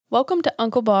Welcome to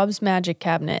Uncle Bob's Magic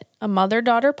Cabinet, a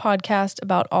mother-daughter podcast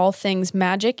about all things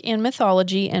magic and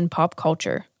mythology and pop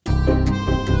culture.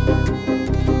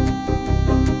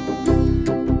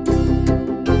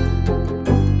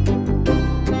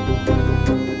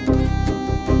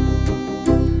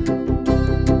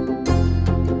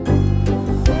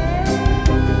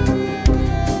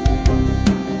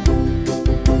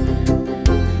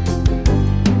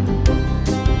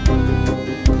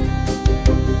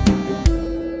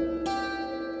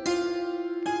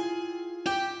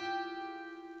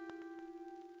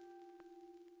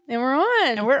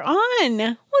 And we're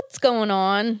on. What's going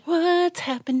on? What's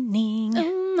happening?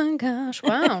 Oh my gosh,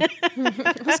 wow.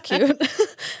 That was cute.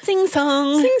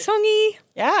 Sing-song. Sing-songy.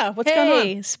 Yeah, what's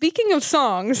going on? Speaking of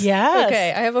songs. Yes.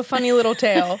 Okay, I have a funny little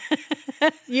tale.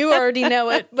 You already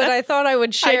know it, but I thought I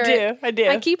would share it. I do.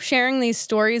 I keep sharing these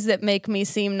stories that make me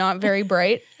seem not very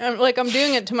bright. I'm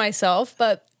doing it to myself,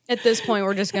 but at this point,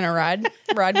 we're just going to ride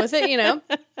with it, you know?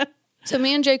 So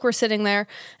me and Jake were sitting there,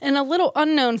 and a little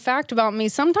unknown fact about me,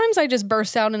 sometimes I just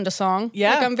burst out into song.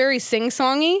 Yeah. I'm very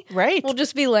sing-songy. Right. We'll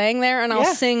just be laying there, and I'll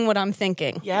sing what I'm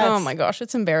thinking. Yes. Oh my gosh,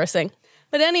 it's embarrassing.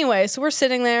 But anyway, so we're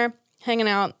sitting there, hanging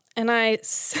out, and I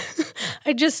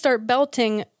just start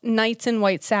belting Knights in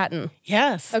White Satin.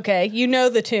 Yes. Okay, you know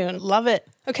the tune. Love it.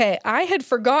 Okay, I had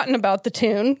forgotten about the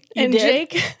tune, and did?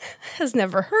 Jake has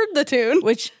never heard the tune.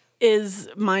 Which is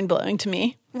mind-blowing to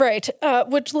me. Right,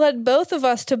 which led both of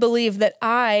us to believe that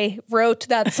I wrote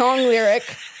that song lyric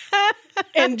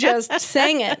and just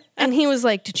sang it. And he was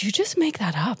like, "Did you just make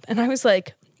that up?" And I was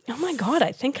like, "Oh my God,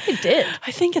 I think I did."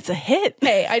 I think it's a hit.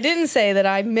 Hey, I didn't say that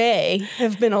I may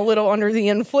have been a little under the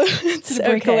influence. It's a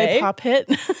breakaway pop hit.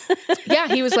 Yeah,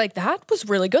 he was like, "That was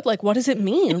really good. Like, what does it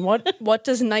mean? What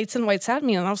does Knights in White Satin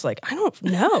mean?" And I was like, "I don't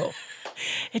know."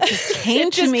 It just came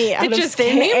to me out of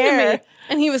thin air. To me.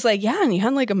 And he was like, "Yeah, and you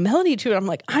had like a melody to it." I'm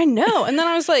like, "I know." And then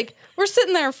I was like, we're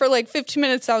sitting there for like 15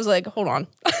 minutes. I was like, hold on.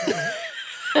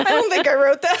 I don't think I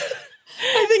wrote that.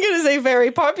 I think it is a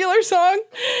very popular song.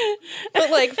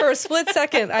 But like for a split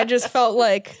second, I just felt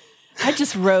like I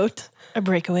just wrote a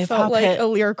breakaway pop like hit. a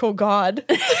lyrical god.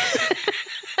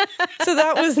 So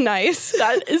that was nice.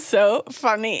 That is so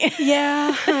funny.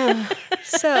 Yeah.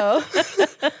 So,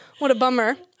 what a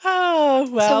bummer. Oh,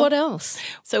 well. So what else?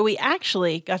 So we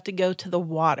actually got to go to the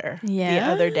water the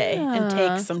other day and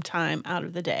take some time out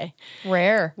of the day.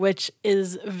 Rare. Which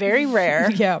is very rare,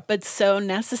 but so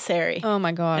necessary. Oh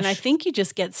my gosh. And I think you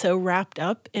just get so wrapped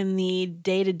up in the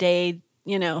day-to-day,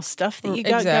 stuff that you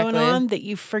got going on that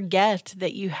you forget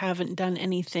that you haven't done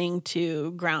anything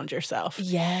to ground yourself.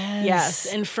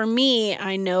 Yes. And for me,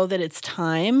 I know that it's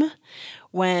time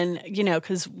when,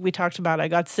 because we talked about I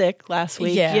got sick last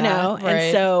week, right.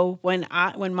 And so when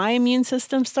my immune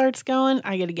system starts going,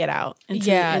 I got to get out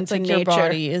into it's like nature. Your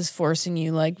body is forcing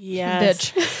you like,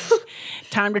 bitch.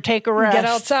 Time to take a rest. Get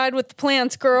outside with the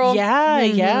plants, girl.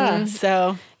 Yeah.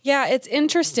 So. Yeah, it's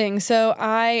interesting. So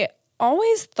I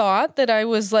always thought that I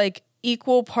was like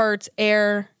equal parts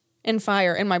air and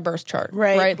fire in my birth chart.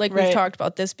 Right? Like we've talked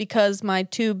about this because my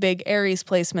 2 big Aries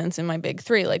placements in my big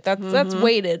 3, like that's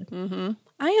weighted. Mm-hmm.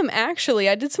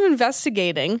 I did some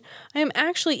investigating. I am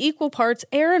actually equal parts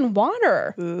air and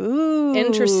water. Ooh.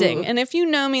 Interesting. And if you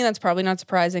know me, that's probably not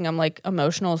surprising. I'm like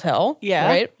emotional as hell.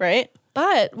 Yeah. Right.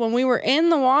 But when we were in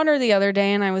the water the other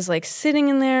day and I was like sitting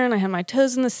in there and I had my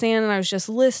toes in the sand and I was just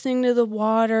listening to the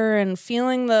water and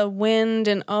feeling the wind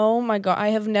and oh my God, I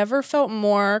have never felt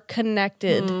more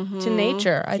connected to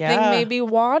nature. I think maybe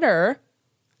water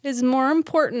is more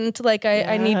important. Like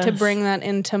I need to bring that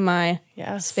into my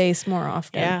space more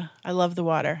often. Yeah, I love the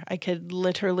water. I could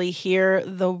literally hear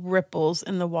the ripples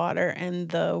in the water and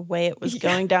the way it was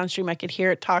going downstream. I could hear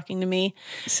it talking to me.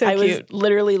 So I cute. was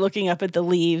literally looking up at the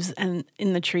leaves and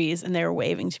in the trees and they were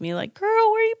waving to me like,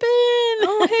 "Girl, where you been?"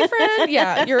 Oh, hey, friend.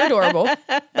 Yeah, you're adorable.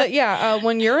 But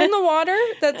when you're in the water,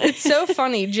 it's so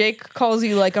funny. Jake calls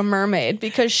you like a mermaid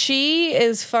because she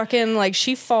is fucking like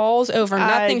she falls over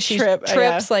nothing. She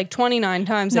trips like 29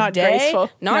 times a day. Graceful.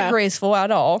 Not graceful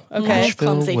at all. Okay.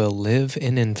 Nashville will live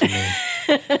in infamy.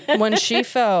 When she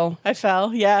fell. I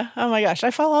fell, yeah. Oh my gosh,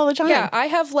 I fall all the time. Yeah, I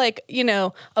have like,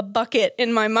 a bucket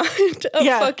in my mind of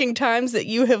fucking times that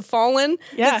you have fallen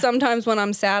that sometimes when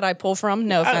I'm sad I pull from.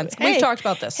 No offense. We've talked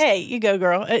about this. Hey, you go,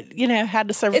 girl. Had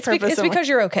to serve a purpose. It's because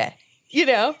you're okay.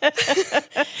 So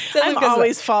I'm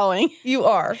always falling. You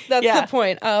are. That's the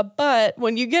point. But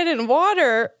when you get in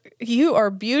water, you are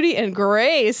beauty and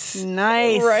grace.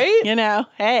 Nice. Right?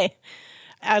 Hey.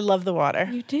 I love the water.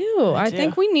 You do. I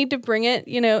think we need to bring it,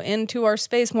 into our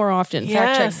space more often.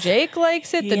 Fact check. Jake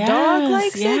likes it. The dog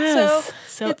likes it.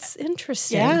 So it's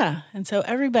interesting. Yeah. And so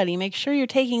everybody, make sure you're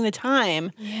taking the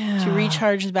time to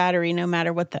recharge the battery, no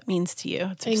matter what that means to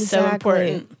you. It's so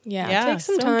important. Yeah. Take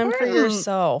some time for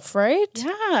yourself, right?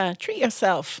 Yeah. Treat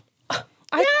yourself.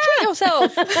 Treat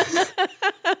yourself.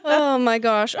 Oh my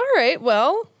gosh. All right.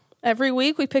 Well, every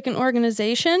week we pick an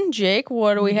organization. Jake,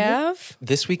 what do we have?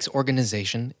 This week's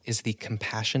organization is the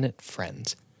Compassionate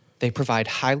Friends. They provide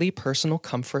highly personal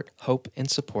comfort, hope, and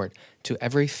support to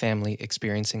every family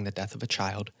experiencing the death of a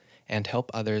child and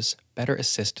help others better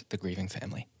assist the grieving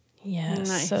family. Yes.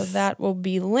 Nice. So that will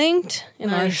be linked in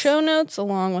our show notes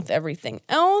along with everything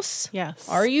else. Yes.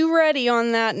 Are you ready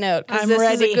on that note? Because this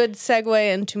is a good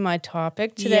segue into my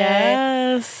topic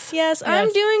today. Yes.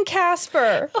 I'm doing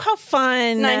Casper. Oh, how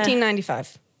fun.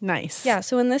 1995. Nice. Yeah.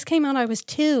 So when this came out, I was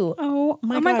 2. Oh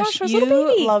my gosh. I was a little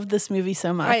baby. You love this movie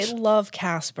so much. I love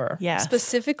Casper. Yes.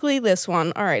 Specifically this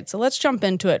one. All right. So let's jump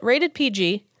into it. Rated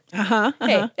PG. Hey,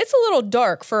 it's a little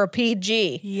dark for a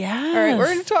PG. Yeah. All right, we're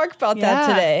going to talk about that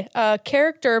today.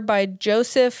 Character by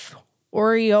Joseph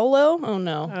Oriolo. Oh,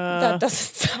 no. That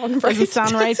doesn't sound right. Doesn't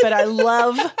sound right, but I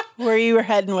love where you were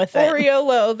heading with it.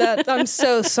 Oriolo. I'm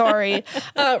so sorry.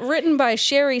 Written by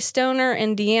Sherry Stoner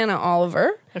and Deanna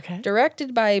Oliver. Okay.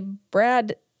 Directed by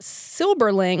Brad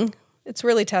Silberling. It's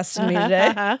really testing me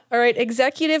today. All right,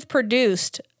 executive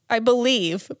produced, I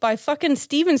believe, by fucking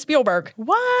Steven Spielberg.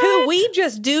 What? Who we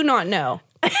just do not know.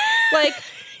 Like,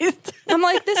 I'm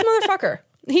like, this motherfucker.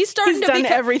 He's done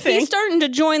everything. He's starting to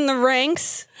join the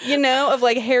ranks, of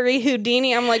like Harry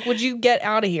Houdini. I'm like, would you get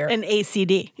out of here? An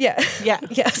ACD. Yeah. Yeah.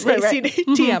 Yes. Right,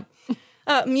 ACD.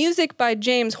 TM. Music by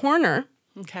James Horner.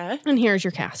 Okay. And here's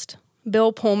your cast.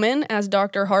 Bill Pullman as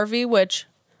Dr. Harvey, which...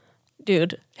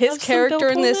 Dude, his character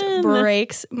in this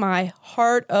breaks my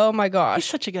heart. Oh my gosh. He's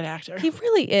such a good actor. He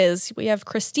really is. We have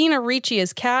Christina Ricci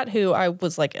as Kat, who I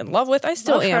was like in love with. I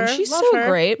still am. She's so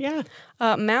great. Yeah.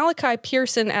 Malachi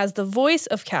Pearson as the voice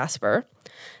of Casper.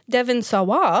 Devin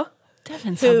Sawa.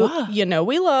 Who,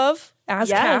 we love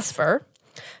as Casper.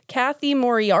 Kathy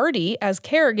Moriarty as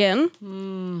Kerrigan.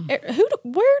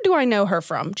 Where do I know her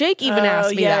from? Jake even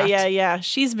asked me that. Yeah.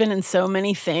 She's been in so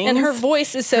many things. And her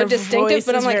voice is so distinctive,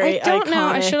 but I'm like, I don't know.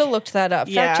 I should have looked that up.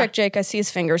 Yeah. Fact check, Jake. I see his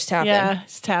fingers tapping. Yeah,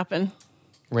 he's tapping.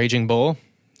 Raging Bull?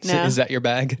 No. Is that your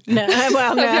bag? No,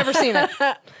 well, no. I've never seen it.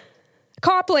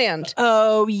 Copland.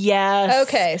 Oh, yes.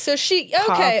 Okay, so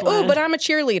okay. Oh, but I'm a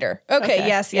cheerleader. Okay,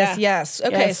 yes.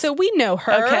 Okay, so we know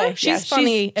her. Okay, she's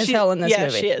funny as hell in this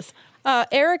movie. Yeah, she is.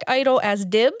 Eric Idle as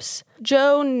Dibs,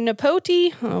 Joe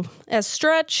Napoti as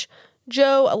Stretch,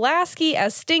 Joe Alasky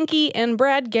as Stinky, and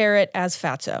Brad Garrett as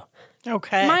Fatso.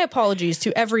 Okay. My apologies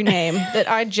to every name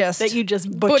that you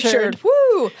just butchered.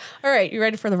 Woo! All right, you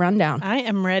ready for the rundown? I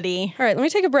am ready. All right, let me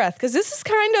take a breath because this is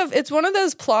it's one of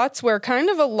those plots where kind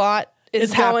of a lot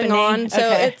is going on.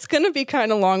 So it's going to be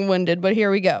kind of long-winded, but here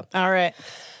we go. All right.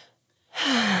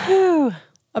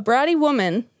 A bratty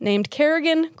woman named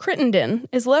Kerrigan Crittenden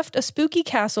is left a spooky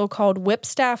castle called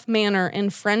Whipstaff Manor in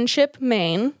Friendship,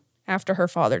 Maine, after her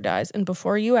father dies. And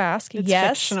before you ask, it's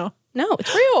fictional. No,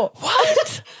 it's real.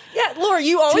 What? Yeah, Laura,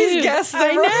 you always guess.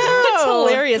 I know. It's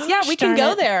hilarious. Gosh, we can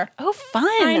go there. Oh, fun.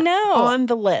 I know. On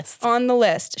the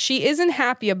list. She isn't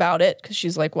happy about it because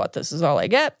she's like, what, this is all I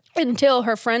get? Until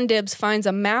her friend Dibs finds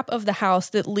a map of the house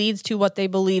that leads to what they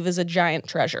believe is a giant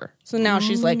treasure. So now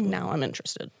she's like, now I'm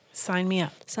interested. Sign me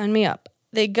up. Sign me up.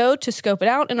 They go to scope it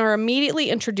out and are immediately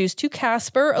introduced to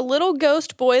Casper, a little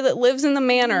ghost boy that lives in the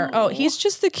manor. Oh, he's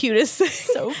just the cutest thing.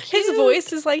 So cute. His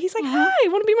voice is like, he's like, hi,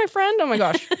 want to be my friend? Oh my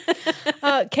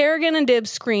gosh. Kerrigan and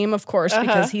Dibs scream, of course,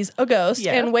 because he's a ghost,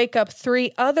 and wake up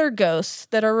 3 other ghosts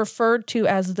that are referred to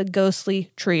as the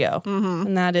ghostly trio.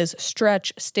 And that is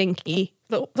Stretch, Stinky.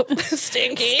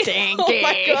 Stinky. Oh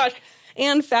my gosh.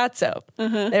 And Fatso.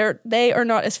 They are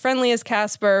not as friendly as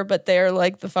Casper, but they're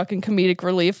like the fucking comedic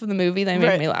relief of the movie. They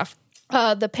make me laugh.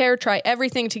 The pair try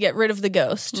everything to get rid of the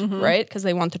ghost, right? Because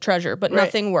they want the treasure, but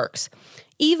nothing works.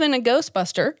 Even a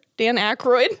Ghostbuster, Dan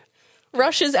Aykroyd,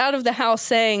 rushes out of the house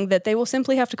saying that they will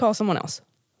simply have to call someone else.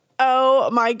 Oh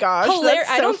my gosh. That's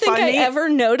so I don't think I ever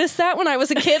noticed that when I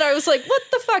was a kid. I was like, what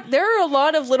the fuck? There are a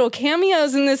lot of little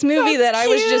cameos in this movie that I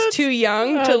was just too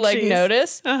young to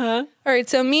notice. All right,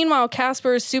 so meanwhile,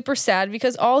 Casper is super sad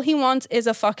because all he wants is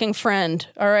a fucking friend.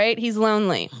 All right, he's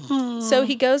lonely. So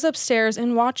he goes upstairs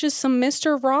and watches some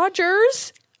Mr.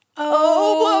 Rogers.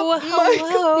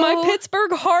 My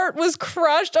Pittsburgh heart was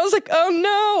crushed. I was like, oh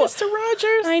no. Mr.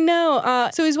 Rogers. I know.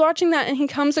 So he's watching that and he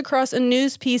comes across a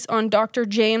news piece on Dr.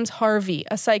 James Harvey,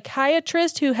 a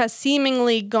psychiatrist who has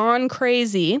seemingly gone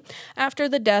crazy after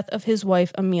the death of his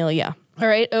wife, Amelia. All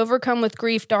right, overcome with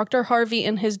grief, Dr. Harvey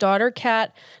and his daughter,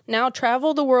 Kat, now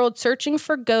travel the world searching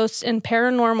for ghosts and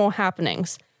paranormal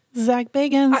happenings. Zach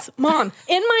Bagans. Mom,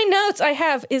 in my notes I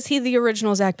have, is he the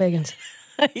original Zach Bagans?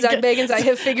 Zach Bagans, I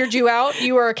have figured you out.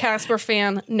 You are a Casper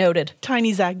fan. Noted.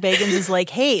 Tiny Zach Bagans is like,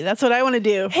 hey, that's what I want to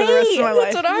do for the rest of my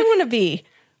life. That's what I want to be.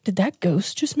 Did that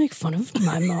ghost just make fun of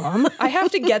my mom? I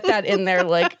have to get that in there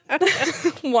like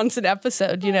once an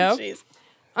episode, you know?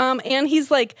 And he's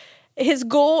like, his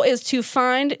goal is to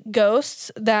find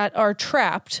ghosts that are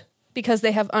trapped because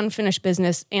they have unfinished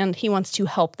business and he wants to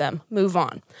help them move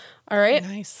on. All right?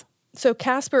 Nice. So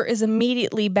Casper is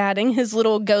immediately batting his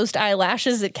little ghost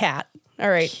eyelashes at Kat. All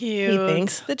right. Cute. He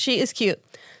thinks that she is cute.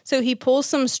 So he pulls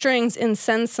some strings and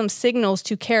sends some signals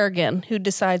to Kerrigan, who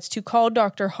decides to call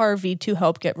Dr. Harvey to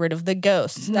help get rid of the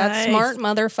ghosts. Nice. That smart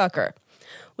motherfucker.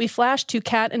 We flash to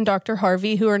Kat and Dr.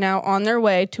 Harvey, who are now on their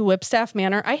way to Whipstaff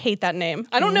Manor. I hate that name.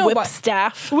 I don't know why.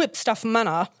 Whipstaff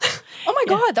Manor. Oh my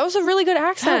God, that was a really good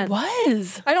accent. That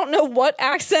was. I don't know what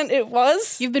accent it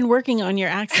was. You've been working on your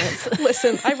accents.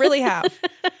 Listen, I really have.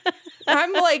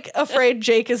 I'm like afraid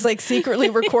Jake is like secretly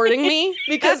recording me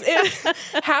because it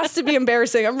has to be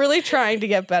embarrassing. I'm really trying to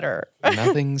get better.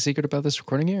 Nothing secret about this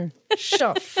recording here.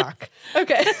 Shut fuck.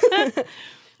 Okay.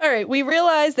 All right. We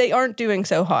realize they aren't doing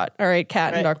so hot. All right,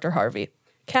 Kat and Dr. Harvey.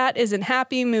 Kat isn't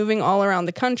happy moving all around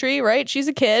the country, right? She's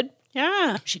a kid.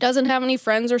 Yeah. She doesn't have any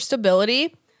friends or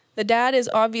stability. The dad is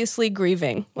obviously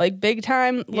grieving, like big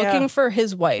time, looking for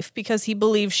his wife because he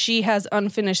believes she has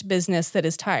unfinished business that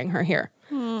is tying her here.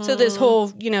 So this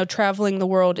whole, traveling the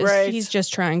world is he's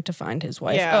just trying to find his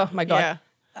wife. Yeah. Oh my God. Yeah.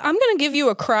 I'm going to give you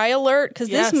a cry alert because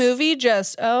this movie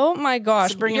just, oh my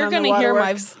gosh, you're going to hear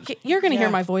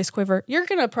my voice quiver. You're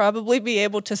going to probably be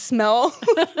able to smell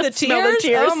the tears.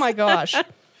 Oh my gosh.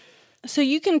 So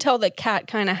you can tell that Kat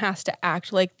kind of has to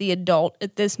act like the adult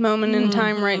at this moment in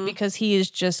time, right? Because he is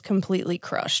just completely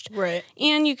crushed. Right.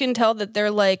 And you can tell that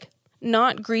they're like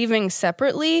not grieving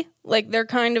separately. Like they're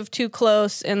kind of too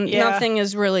close and nothing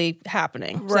is really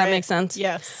happening. Does that make sense?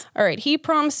 Yes. All right. He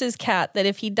promises Kat that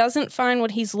if he doesn't find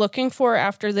what he's looking for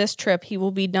after this trip, he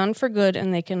will be done for good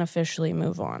and they can officially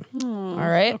move on. All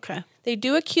right. Okay. They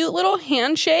do a cute little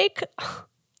handshake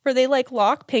where they like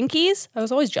lock pinkies. I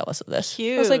was always jealous of this.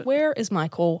 Cute. I was like, where is my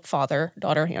cool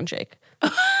father-daughter handshake?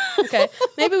 Okay.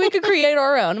 Maybe we could create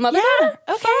our own. Mother-daughter?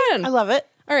 Okay. Fun. I love it.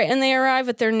 All right. And they arrive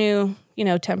at their new,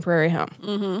 temporary home.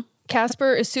 Mm-hmm.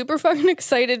 Casper is super fucking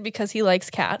excited because he likes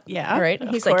Kat. Yeah. All right.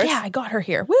 And he's like, yeah, I got her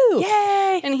here. Woo.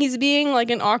 Yay. And he's being like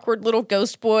an awkward little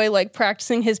ghost boy, like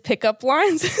practicing his pickup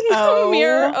lines in the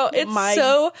mirror. Oh, it's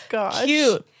so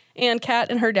cute. And Kat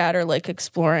and her dad are like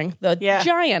exploring the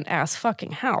giant ass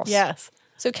fucking house. Yes.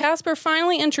 So Casper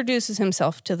finally introduces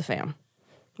himself to the fam.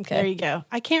 Okay. There you go.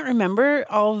 I can't remember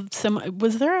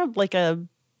was there a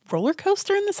roller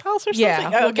coaster in this house or something?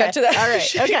 Yeah, we'll get to that. All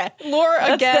right. Okay. Lore,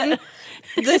 again,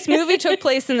 this movie took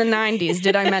place in the 90s,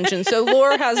 did I mention? So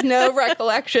Lore has no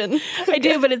recollection. I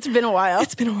do, but it's been a while.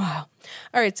 It's been a while.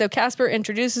 All right, so Casper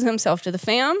introduces himself to the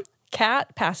fam.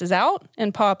 Kat passes out,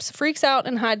 and Pops freaks out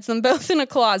and hides them both in a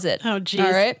closet. Oh, geez.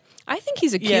 All right? I think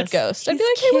he's a cute ghost. I'd be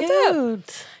like, hey,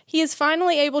 what's up? He is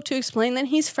finally able to explain that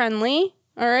he's friendly.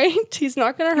 All right? He's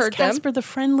not going to hurt them. Casper the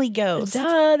friendly ghost.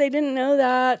 Duh, they didn't know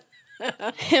that.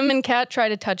 Him and Kat try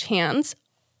to touch hands.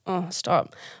 Oh,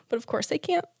 stop. But of course they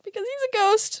can't because he's a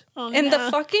ghost. Oh, and the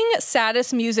fucking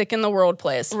saddest music in the world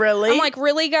plays. Really? I'm like,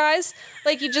 really, guys?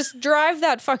 Like, you just drive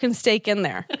that fucking stake in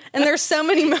there. And there's so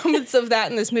many moments of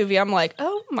that in this movie. I'm like,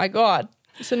 oh my God.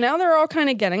 So now they're all kind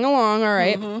of getting along, all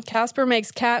right? Mm-hmm. Casper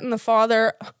makes Kat and the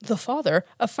father,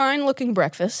 a fine-looking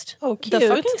breakfast. Oh, cute. The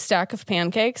fucking stack of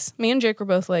pancakes. Me and Jake were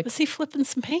both like... Was he flipping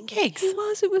some pancakes? He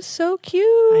was. It was so cute.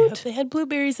 I hope they had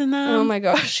blueberries in them. Oh, my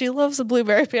gosh. She loves a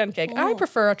blueberry pancake. I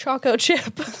prefer a choco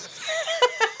chip.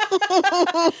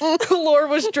 Lore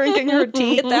was drinking her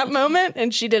tea at that moment,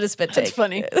 and she did a spit take. That's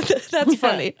funny. That's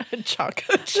funny. A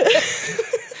choco chip.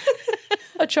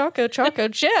 A choco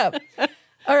chip.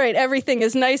 All right, everything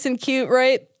is nice and cute,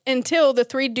 right? Until the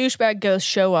 3 douchebag ghosts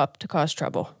show up to cause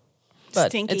trouble. But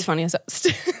Stinky. It's funny as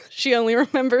she only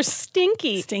remembers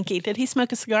Stinky. Stinky. Did he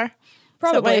smoke a cigar?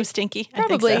 Probably. Is that why it was Stinky?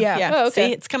 Probably, I think so. yeah. Oh, okay.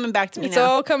 See, it's coming back to me It's now.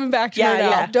 all coming back to me now.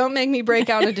 Yeah. Don't make me break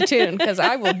out into tune because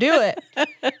I will do it.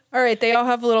 All right, they all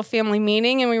have a little family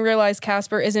meeting, and we realize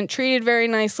Casper isn't treated very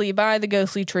nicely by the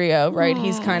ghostly trio, right?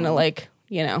 He's kind of like,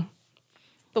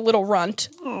 the little runt.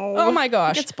 Oh my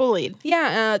gosh. He gets bullied.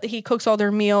 Yeah, he cooks all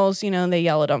their meals, and they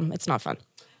yell at him. It's not fun.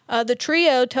 The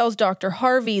trio tells Dr.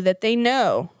 Harvey that they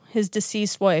know his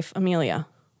deceased wife, Amelia.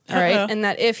 All right. And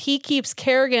that if he keeps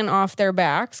Kerrigan off their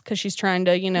backs, because she's trying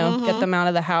to, get them out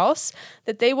of the house,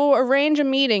 that they will arrange a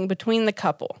meeting between the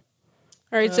couple.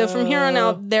 All right. So from here on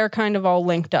out, they're kind of all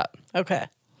linked up. Okay.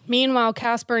 Meanwhile,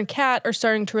 Casper and Kat are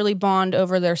starting to really bond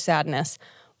over their sadness.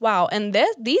 Wow. And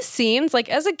these scenes, like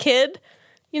as a kid,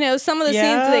 some of the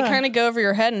scenes, they kind of go over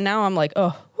your head. And now I'm like,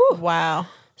 oh, whew. Wow.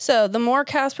 So the more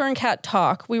Casper and Kat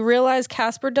talk, we realize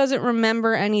Casper doesn't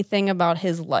remember anything about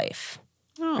his life.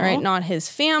 All right, not his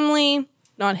family,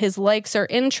 not his likes or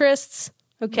interests.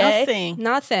 Okay,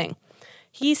 nothing.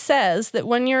 He says that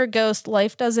when you're a ghost,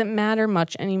 life doesn't matter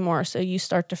much anymore, so you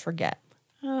start to forget.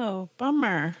 Oh,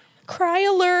 bummer. Cry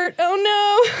alert.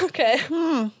 Oh no.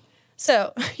 Okay.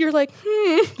 So you're like,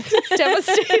 it's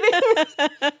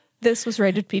devastating. This was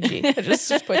rated PG. I just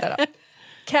point that out.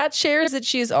 Kat shares that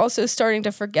she is also starting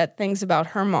to forget things about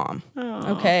her mom.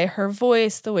 Okay, her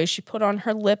voice, the way she put on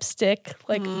her lipstick,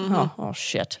 like, oh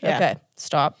shit. Yeah. Okay,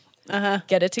 stop.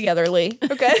 Get it together, Lee.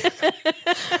 Okay.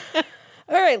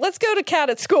 All right, let's go to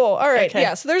Kat at school. All right,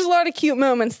 yeah, so there's a lot of cute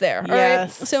moments there. All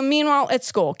right. So meanwhile, at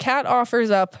school, Kat offers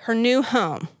up her new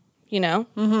home,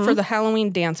 for the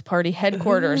Halloween dance party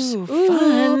headquarters. Ooh,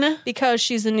 fun. Because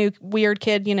she's a new weird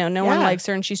kid, no one likes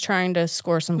her, and she's trying to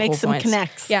score some Make cool some points.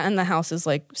 connects. Yeah, and the house is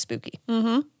like spooky.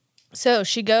 So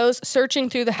she goes searching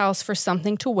through the house for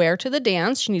something to wear to the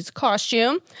dance. She needs a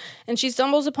costume, and she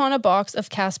stumbles upon a box of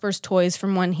Casper's toys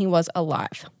from when he was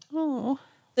alive. Oh.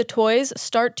 The toys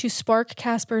start to spark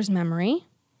Casper's memory,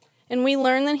 and we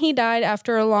learn that he died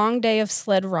after a long day of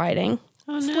sled riding.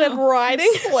 Oh, no. Sled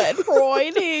riding. Sled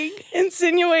riding.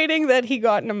 Insinuating that he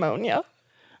got pneumonia.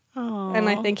 Oh. And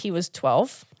I think he was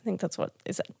 12. I think that's what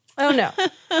they said. Oh, no.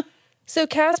 So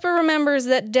Casper remembers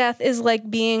that death is like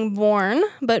being born,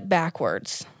 but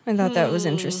backwards. I thought that was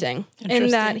interesting. In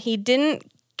that he didn't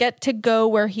get to go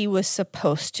where he was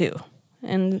supposed to.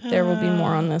 And there will be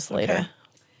more on this later. Okay.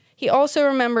 He also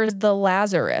remembers the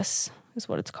Lazarus, is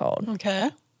what it's called. Okay.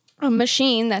 A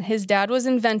machine that his dad was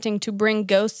inventing to bring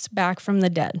ghosts back from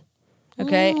the dead.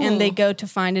 Okay, and they go to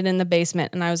find it in the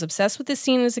basement. And I was obsessed with this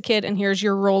scene as a kid, and here's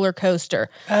your roller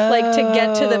coaster. Like, to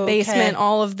get to the basement,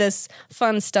 all of this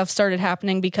fun stuff started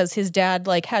happening because his dad,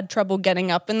 had trouble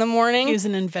getting up in the morning. He was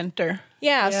an inventor.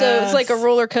 Yeah, so it's like a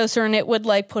roller coaster, and it would,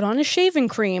 put on a shaving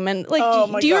cream. And,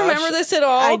 do you remember this at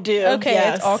all? I do.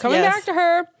 Okay, it's all coming back to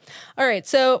her. All right,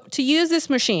 so to use this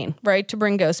machine, right, to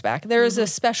bring ghosts back, there is a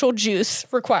special juice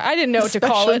required. I didn't know what to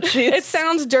call it. Juice. It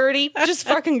sounds dirty. Just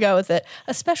fucking go with it.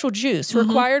 A special juice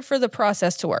required for the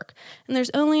process to work. And there's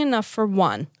only enough for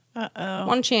one.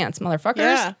 One chance, motherfuckers.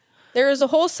 Yeah. There is a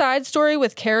whole side story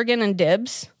with Kerrigan and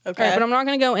Dibs. Okay. Right, but I'm not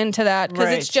going to go into that because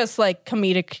it's just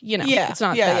comedic, it's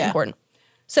not that important.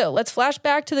 So let's flash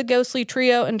back to the ghostly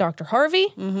trio and Dr.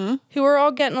 Harvey, who are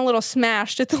all getting a little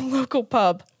smashed at the local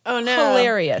pub. Oh, no.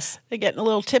 Hilarious. They're getting a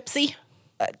little tipsy?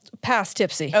 Past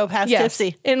tipsy. Oh, past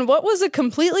tipsy. And what was a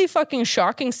completely fucking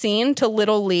shocking scene to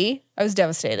little Lee, I was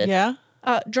devastated. Yeah?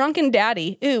 Drunken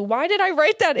Daddy. Ew, why did I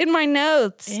write that in my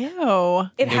notes? Ew. New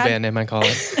band name, I call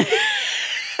it.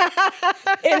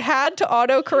 It had to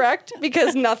autocorrect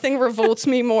because nothing revolts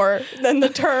me more than the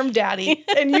term daddy.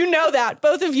 And you know that.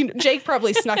 Both of you, Jake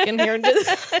probably snuck in here and did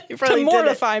to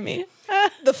mortify me.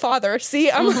 The father. See,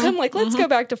 I'm like, let's go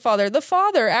back to father. The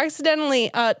father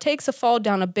accidentally takes a fall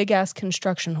down a big-ass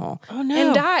construction hole. Oh, no.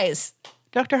 And dies.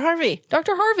 Dr. Harvey.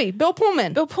 Dr. Harvey. Bill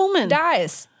Pullman.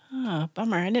 Dies. Oh,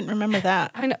 bummer. I didn't remember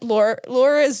that. I know.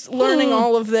 Laura is learning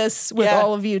all of this with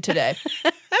all of you today.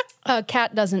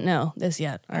 Kat doesn't know this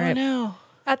yet. All right. Oh, no.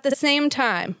 At the same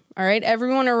time, all right,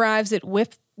 everyone arrives at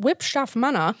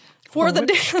Whipschaffmana for the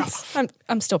dance.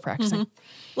 I'm still practicing.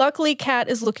 Luckily, Kat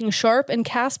is looking sharp, and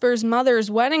Casper's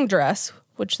mother's wedding dress,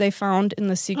 which they found in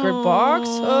the secret box.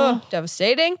 Oh,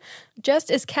 devastating. Just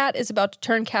as Kat is about to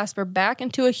turn Casper back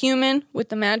into a human with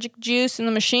the magic juice in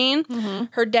the machine,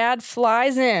 her dad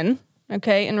flies in,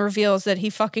 and reveals that he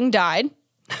fucking died.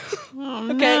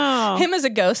 No. Him as a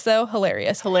ghost, though,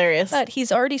 hilarious. Hilarious. But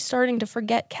he's already starting to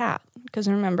forget Kat. Because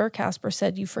remember, Casper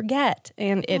said you forget.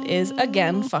 And it is,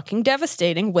 again, fucking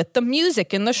devastating with the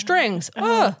music and the strings.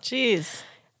 Oh, jeez.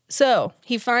 So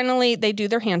they do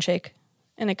their handshake,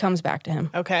 and it comes back to him.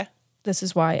 Okay. This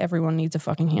is why everyone needs a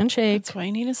fucking handshake. That's why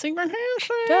you need a secret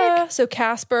handshake. Duh. So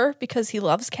Casper, because he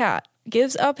loves Kat,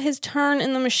 gives up his turn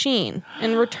in the machine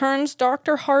and returns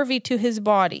Dr. Harvey to his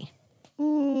body.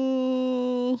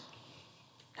 Ooh.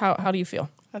 How do you feel?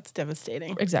 That's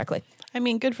devastating. Exactly. I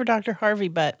mean, good for Dr. Harvey,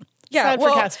 but Sad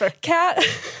for Casper. Kat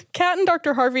and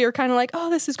Dr. Harvey are kind of like, oh,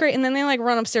 this is great. And then they like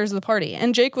run upstairs to the party.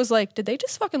 And Jake was like, did they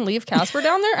just fucking leave Casper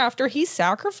down there after he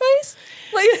sacrificed?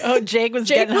 Like, Jake was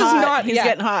getting hot. He's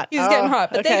getting hot. He's getting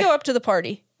hot. But they go up to the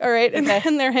party. All right. And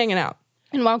they're hanging out.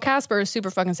 And while Casper is super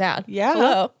fucking sad. Yeah.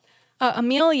 Hello.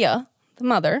 Amelia, the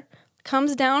mother,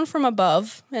 comes down from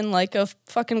above in like a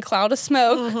fucking cloud of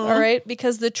smoke. All right.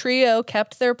 Because the trio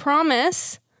kept their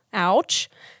promise. Ouch.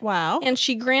 Wow. And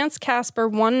she grants Casper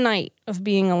 1 night of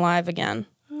being alive again.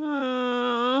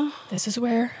 This is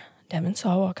where Devon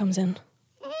Sawa comes in.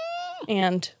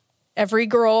 And every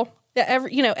girl,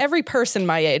 every person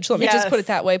my age, let me just put it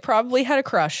that way, probably had a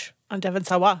crush. On Devon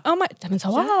Sawa. Oh my, Devon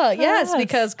Sawa, yes,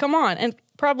 because come on. And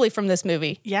probably from this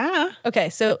movie. Yeah. Okay,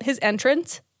 so his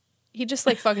entrance, he just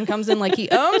like fucking comes in like he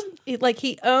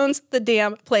owns the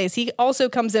damn place. He also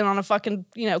comes in on a fucking,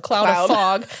 cloud of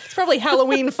fog. It's probably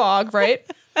Halloween fog, right?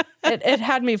 It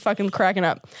had me fucking cracking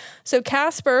up. So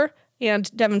Casper and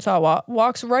Devon Sawa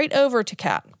walks right over to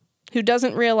Kat, who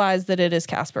doesn't realize that it is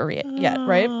Casper yet,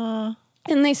 right?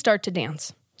 And they start to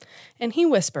dance. And he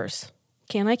whispers,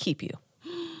 "Can I keep you?"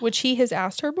 Which he has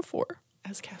asked her before.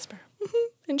 As Casper.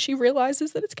 And she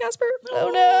realizes that it's Casper.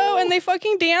 Oh no. And they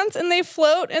fucking dance and they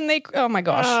float and oh my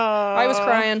gosh. I was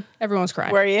crying. Everyone's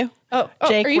crying. Were you? Oh,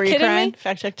 Jake, are you were you kidding crying? me?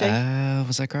 Fact check, Jake.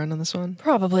 Was I crying on this one?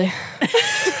 Probably.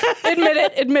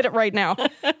 Admit it right now.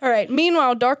 All right.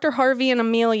 Meanwhile, Dr. Harvey and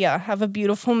Amelia have a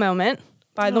beautiful moment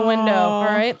by the window. All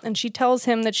right. And she tells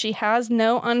him that she has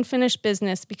no unfinished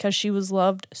business because she was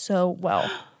loved so well.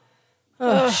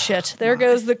 Oh, shit. There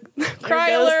goes the cry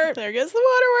alert. There goes the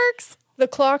waterworks. The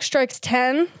clock strikes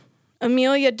 10.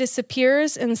 Amelia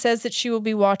disappears and says that she will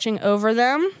be watching over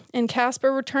them. And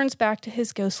Casper returns back to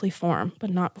his ghostly form, but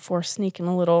not before sneaking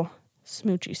a little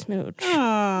smoochy smooch.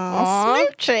 Aww,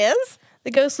 smooches.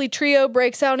 The ghostly trio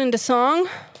breaks out into song.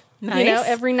 Nice.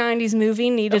 Every 90s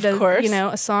movie needed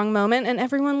a song moment. And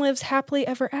everyone lives happily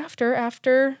ever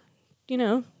after,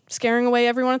 scaring away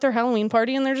everyone at their Halloween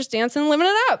party, and they're just dancing and living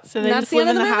it up. So they just live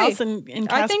in the house in Casper's.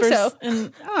 I think so.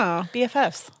 And,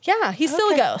 BFFs. Yeah, he's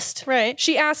still a ghost. Right.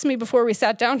 She asked me before we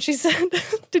sat down, she said,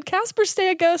 did Casper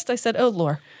stay a ghost? I said, oh,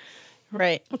 Lord.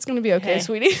 Right. It's going to be okay,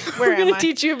 sweetie. We're going to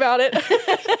teach you about it.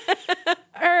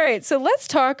 All right, so let's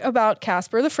talk about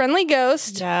Casper, the friendly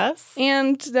ghost. Yes.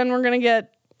 And then we're going to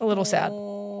get a little sad.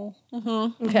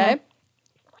 Okay.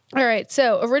 All right,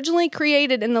 so originally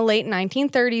created in the late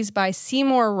 1930s by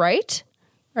Seymour Wright.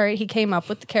 All right, he came up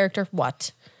with the character.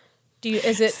 What?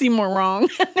 Is it Seymour wrong?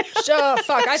 Oh,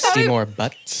 fuck. I thought Seymour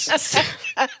Butts.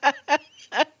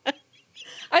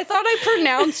 I thought I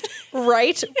pronounced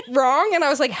right wrong, and I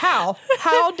was like, how?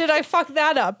 How did I fuck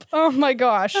that up? Oh, my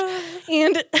gosh.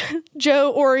 And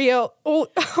Joe Oreo. Oh,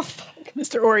 fuck.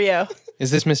 Mr. Oreo.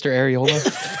 Is this Mr. Areola?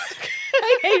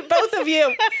 I hate both of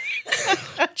you.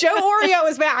 Joe Oreo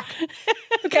is back.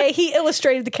 Okay, he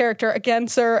illustrated the character. Again,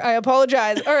 sir, I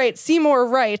apologize. All right, Seymour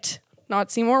Wright,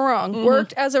 not Seymour Wrong,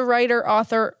 worked as a writer,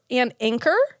 author, and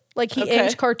inker. Like he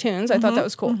inked cartoons. I thought that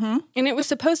was cool. And it was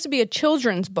supposed to be a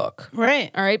children's book.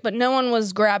 Right. All right, but no one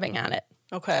was grabbing at it.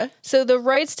 Okay. So the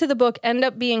rights to the book end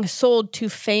up being sold to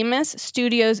Famous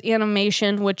Studios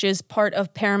Animation, which is part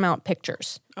of Paramount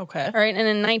Pictures. Okay. All right, and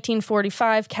in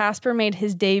 1945, Casper made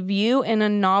his debut in a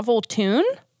novel tune.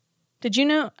 Did you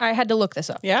know? I had to look this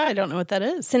up. Yeah, I don't know what that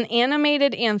is. It's an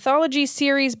animated anthology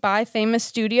series by Famous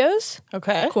Studios.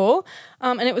 Okay. Cool.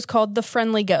 And it was called The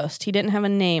Friendly Ghost. He didn't have a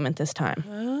name at this time.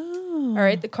 Oh. All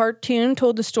right, the cartoon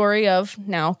told the story of,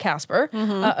 now Casper,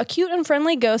 a cute and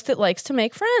friendly ghost that likes to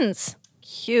make friends.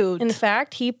 Cute. In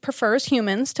fact, he prefers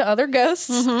humans to other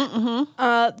ghosts. 2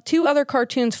 other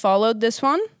cartoons followed this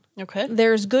one. Okay.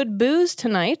 There's Good Booze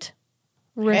Tonight.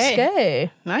 Risque.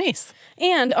 Hey, nice.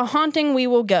 And A Haunting We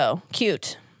Will Go.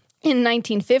 Cute. In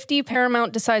 1950,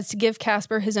 Paramount decides to give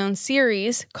Casper his own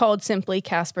series called simply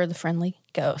Casper the Friendly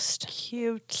Ghost.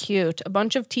 Cute. A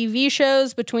bunch of TV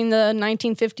shows between the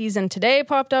 1950s and today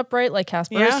popped up, right? Like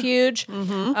Casper is huge.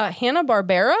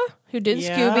 Hanna-Barbera, who did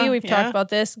Scooby, we've talked about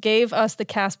this, gave us the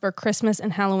Casper Christmas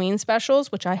and Halloween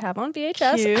specials, which I have on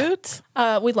VHS. Cute.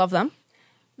 We love them.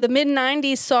 The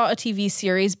mid-90s saw a TV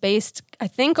series based, I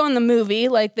think, on the movie,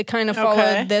 like they kind of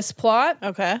followed this plot.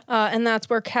 Okay. And that's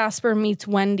where Casper meets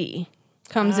Wendy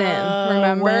comes in,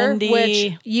 remember? Wendy.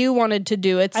 Which you wanted to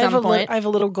do at some point. I have a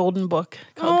little golden book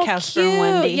called Casper cute. and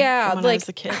Wendy. Yeah, from when I was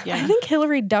a kid. Yeah. I think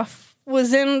Hillary Duff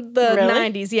was in the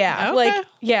 90s. Yeah. Okay.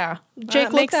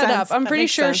 Jake, look that up. I'm pretty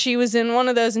sure sense. she was in one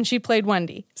of those and she played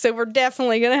Wendy. So we're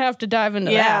definitely going to have to dive into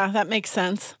that. Yeah, that makes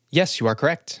sense. Yes, you are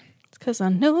correct. Because I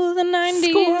know the 90s.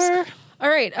 Score. All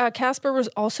right. Casper was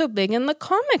also big in the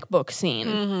comic book scene.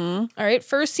 Mm-hmm. All right.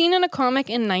 First seen in a comic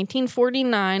in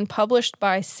 1949, published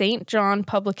by St. John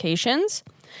Publications.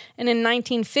 And in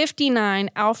 1959,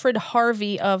 Alfred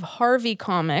Harvey of Harvey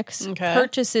Comics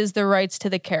purchases the rights to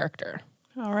the character.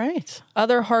 All right.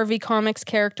 Other Harvey Comics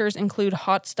characters include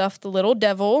Hot Stuff the Little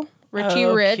Devil, Richie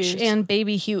Rich, cute. and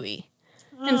Baby Huey.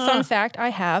 And fun fact, I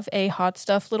have a Hot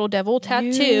Stuff Little Devil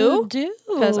tattoo. You do?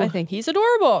 Because I think he's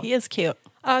adorable. He is cute.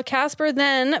 Casper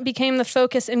then became the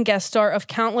focus and guest star of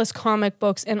countless comic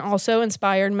books and also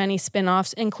inspired many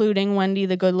spin-offs, including Wendy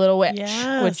the Good Little Witch,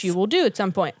 which you will do at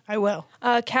some point. I will.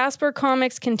 Casper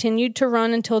Comics continued to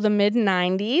run until the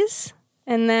mid-90s.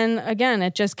 And then, again,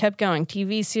 it just kept going.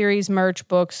 TV series, merch,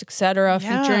 books, etc.,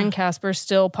 featuring Casper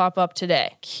still pop up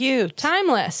today. Cute.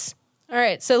 Timeless. All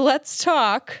right, so let's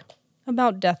talk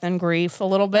about death and grief a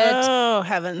little bit. Oh,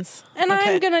 heavens. And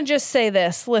I'm going to just say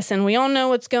this. Listen, we all know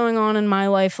what's going on in my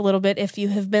life a little bit. If you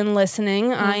have been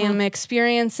listening, I am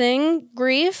experiencing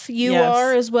grief. You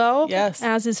are as well. Yes.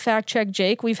 As is Fact Check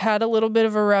Jake. We've had a little bit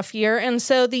of a rough year. And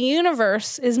so the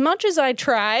universe, as much as I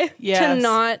try to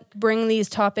not bring these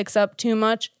topics up too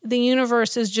much, the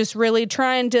universe is just really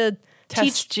trying to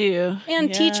teach you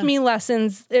and teach me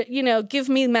lessons, give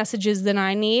me messages that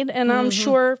I need. And I'm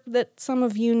sure that some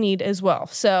of you need as well.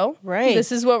 So this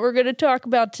is what we're going to talk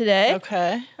about today.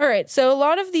 Okay. All right. So a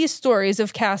lot of these stories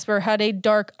of Casper had a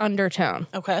dark undertone.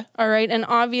 Okay. All right. And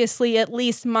obviously at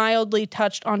least mildly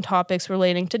touched on topics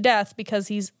relating to death because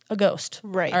he's a ghost.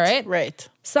 Right. All right. Right.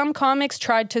 Some comics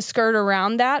tried to skirt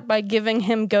around that by giving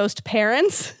him ghost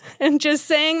parents and just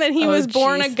saying that he was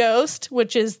born a ghost,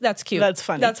 that's cute. That's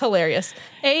funny. That's hilarious.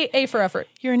 A for effort.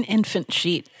 You're an infant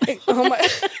sheet. Oh my.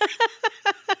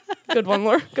 Good one,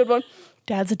 Laura. Good one.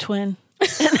 Dad's a twin.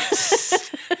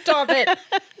 Stop it.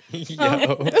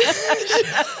 Yo.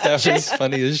 That was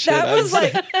funny as shit. That was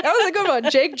a good one.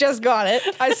 Jake just got it.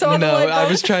 I saw No, I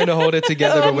was trying to hold it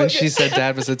together, but when she said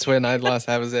dad was a twin, I lost.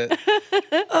 That was it.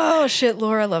 Oh, shit,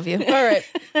 Laura, I love you. All right.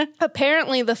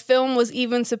 Apparently, the film was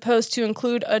even supposed to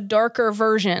include a darker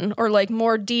version or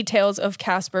more details of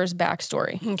Casper's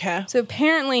backstory. Okay. So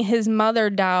apparently his mother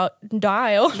died in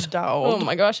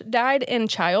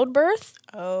childbirth.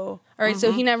 Oh. All right,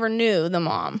 so he never knew the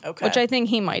mom, which I think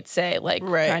he might say,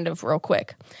 kind of real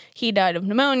quick. He died of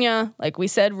pneumonia, like we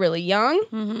said, really young.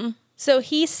 Mm-hmm. So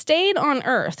he stayed on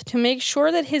Earth to make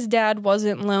sure that his dad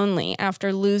wasn't lonely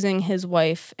after losing his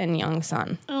wife and young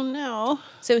son. Oh, no.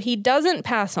 So he doesn't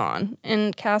pass on,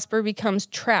 and Casper becomes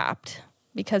trapped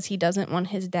because he doesn't want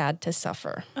his dad to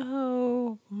suffer.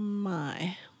 Oh,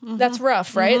 my. Mm-hmm. That's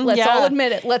rough, right? Mm-hmm. Let's all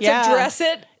admit it. Let's address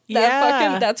it.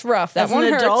 That's rough. That As one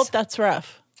an hurts. adult, that's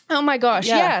rough. Oh my gosh,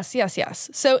 yes.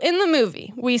 So in the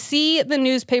movie, we see the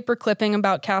newspaper clipping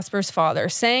about Casper's father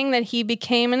saying that he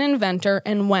became an inventor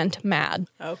and went mad.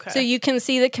 Okay. So you can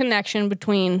see the connection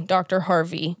between Dr.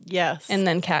 Harvey and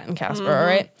then Cat and Casper, all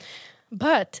right?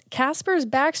 But Casper's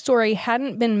backstory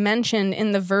hadn't been mentioned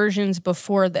in the versions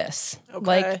before this,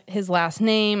 like his last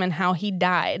name and how he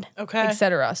died,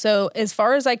 etc. So as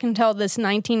far as I can tell, this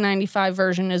 1995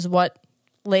 version is what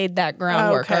laid that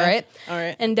groundwork, all right?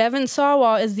 And Devon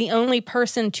Sawa is the only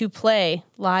person to play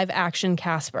live action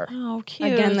Casper. Oh,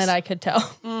 cute. Again, that I could tell.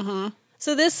 Mm-hmm.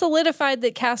 So this solidified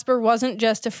that Casper wasn't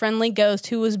just a friendly ghost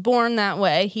who was born that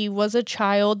way. He was a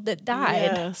child that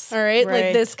died. Yes. All right?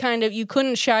 Like this kind of, you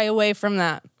couldn't shy away from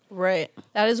that. Right.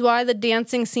 That is why the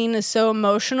dancing scene is so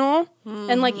emotional.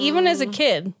 Mm-hmm. And even as a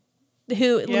kid,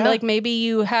 who maybe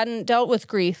you hadn't dealt with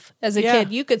grief as a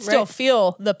kid, you could still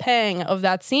feel the pang of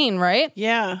that scene, right?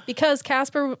 Yeah. Because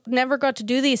Casper never got to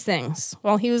do these things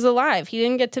while he was alive. He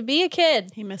didn't get to be a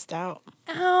kid. He missed out.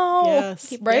 Ow.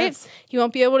 Yes. Right? Yes. He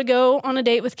won't be able to go on a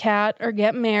date with Kat or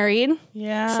get married,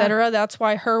 etc. That's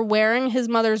why her wearing his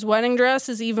mother's wedding dress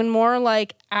is even more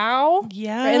ow.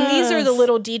 Yeah. And these are the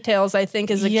little details, I think,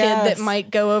 as a kid that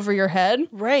might go over your head.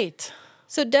 Right.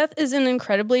 So death is an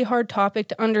incredibly hard topic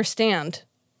to understand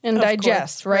and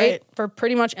digest, right? For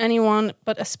pretty much anyone,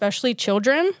 but especially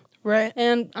children. Right.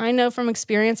 And I know from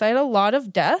experience, I had a lot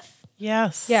of death.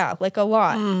 Yes. Yeah, a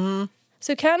lot. Mm-hmm.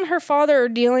 So Kat and her father are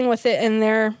dealing with it in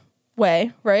their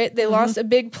way, right? They lost a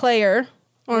big player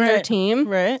on their team.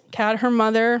 Right. Kat, her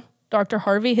mother, Dr.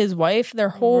 Harvey, his wife, their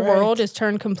whole world is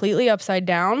turned completely upside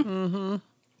down. Mm-hmm.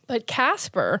 But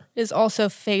Casper is also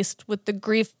faced with the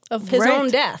grief of his own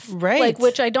death. Right.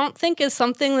 Which I don't think is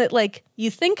something that, you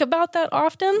think about that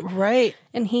often. Right.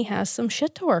 And he has some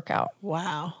shit to work out.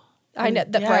 Wow. I know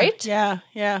that, right? Yeah,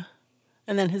 yeah.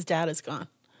 And then his dad is gone.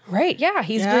 Right, yeah.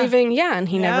 He's grieving, and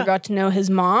he never got to know his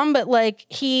mom. But,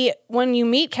 when you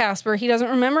meet Casper, he doesn't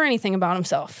remember anything about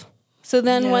himself. So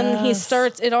then when he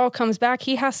starts, it all comes back.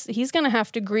 He's going to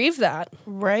have to grieve that.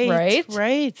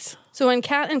 Right. So when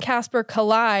Kat and Casper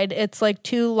collide, it's like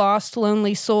two lost,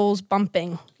 lonely souls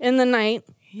bumping in the night.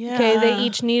 Yeah. Okay, they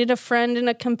each needed a friend and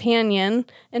a companion,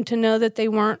 and to know that they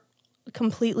weren't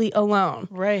completely alone.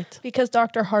 Right. Because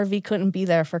Dr. Harvey couldn't be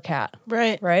there for Kat.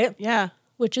 Right. Right? Yeah.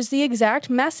 Which is the exact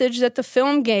message that the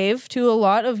film gave to a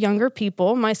lot of younger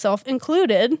people, myself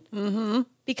included. Mm-hmm.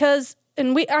 Because,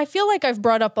 I feel like I've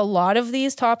brought up a lot of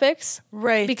these topics.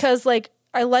 Right. Because, like,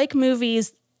 I like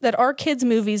movies that are kids'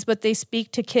 movies, but they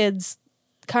speak to kids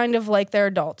kind of like they're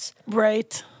adults.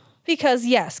 Right. Because,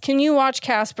 yes, can you watch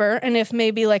Casper? And if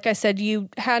maybe, like I said, you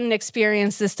hadn't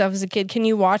experienced this stuff as a kid, can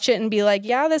you watch it and be like,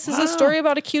 yeah, this is a story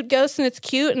about a cute ghost and it's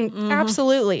cute? And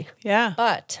absolutely. Yeah.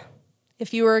 But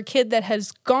if you were a kid that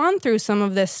has gone through some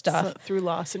of this stuff, through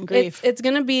loss and grief, it's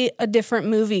going to be a different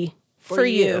movie for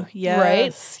you. Yes. Right?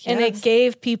 Yes. And it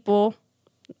gave people,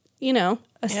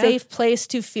 a safe place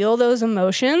to feel those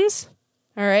emotions.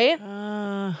 All right.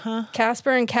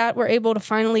 Casper and Kat were able to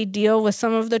finally deal with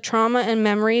some of the trauma and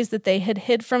memories that they had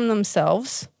hid from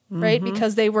themselves, right?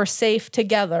 Because they were safe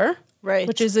together. Right.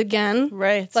 Which is, again,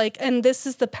 right. Like, and this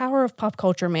is the power of pop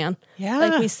culture, man. Yeah.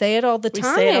 Like, we say it all the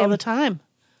time. We say it all the time.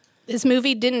 This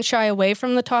movie didn't shy away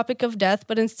from the topic of death,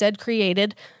 but instead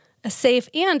created a safe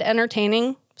and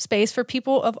entertaining space for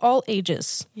people of all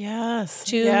ages. Yes.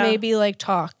 To maybe, like,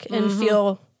 talk and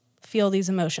feel these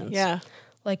emotions. Yeah.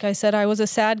 Like I said, I was a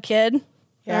sad kid,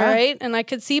 Yeah. all right? And I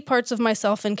could see parts of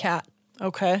myself in Kat.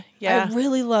 Okay, yeah. I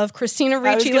really love Christina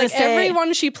Ricci. Like,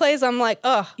 everyone she plays, I'm like,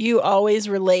 ugh. You always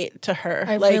relate to her.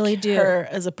 I really do. Her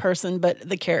as a person, but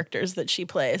the characters that she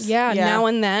plays. Yeah, Now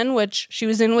and Then, which she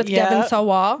was in with Devon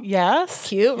Sawa. Yes.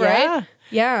 Cute, right?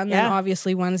 Yeah, and then Yeah.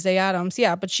 obviously Wednesday Addams.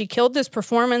 Yeah, but she killed this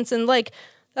performance, and like,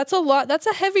 that's a lot. That's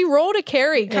a heavy role to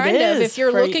carry, kind of, if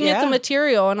you're looking at the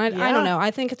material. And I don't know.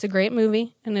 I think it's a great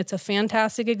movie, and it's a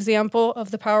fantastic example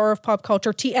of the power of pop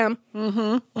culture. TM.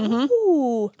 Mm-hmm.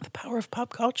 Ooh. The power of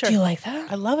pop culture. Do you like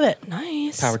that? I love it.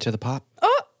 Nice. Power to the pop.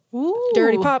 Oh, Ooh.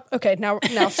 Dirty pop. Okay, now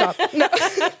stop. No,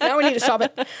 now we need to stop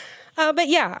it. But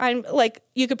yeah, I'm like,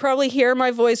 you could probably hear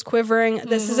my voice quivering.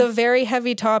 This is a very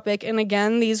heavy topic. And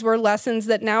again, these were lessons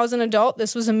that now as an adult,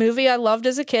 this was a movie I loved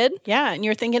as a kid. Yeah, and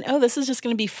you're thinking, oh, this is just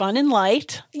going to be fun and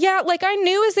light. Yeah, like I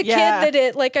knew as a kid that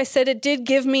it, like I said, it did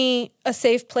give me a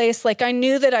safe place. Like I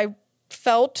knew that I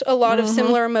felt a lot of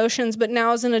similar emotions, but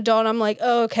now as an adult, I'm like,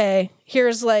 oh, okay,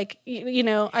 here's like,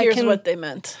 Here's what they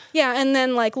meant. Yeah, and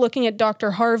then like looking at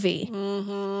Dr. Harvey,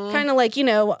 kind of like,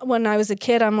 when I was a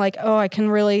kid, I'm like, oh, I can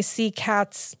really see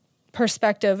Kat's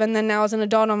perspective. And then now as an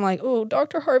adult, I'm like, oh,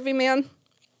 Dr. Harvey, man.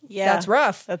 Yeah. That's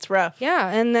rough. That's rough. Yeah,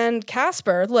 and then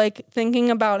Casper, like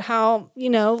thinking about how,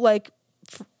 like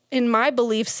in my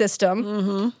belief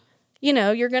system,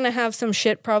 you're going to have some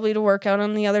shit probably to work out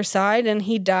on the other side. And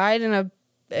he died in a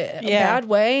bad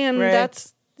way. And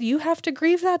that's, you have to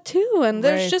grieve that too. And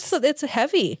there's just, it's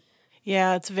heavy.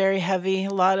 Yeah, it's very heavy. A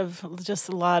lot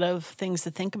of things to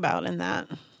think about in that.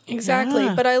 Exactly.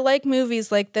 Yeah. But I like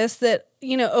movies like this that,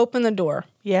 open the door.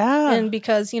 Yeah. And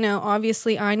because,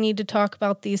 obviously I need to talk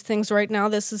about these things right now.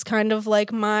 This is kind of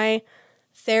like my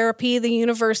therapy. The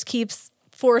universe keeps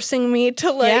forcing me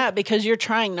to like. Yeah, because you're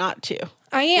trying not to.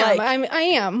 I am. I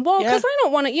am. Well, because I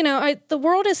don't want to, the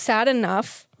world is sad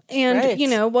enough. And,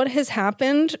 what has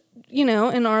happened, in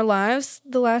our lives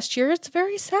the last year, it's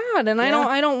very sad. And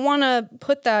I don't want to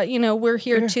put that, we're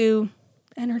here to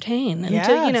entertain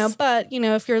and to, but,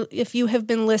 if you have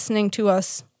been listening to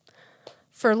us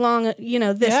for long,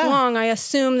 long, I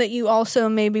assume that you also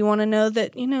maybe want to know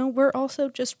that, we're also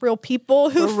just real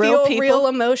people who feel real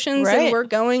emotions and we're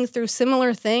going through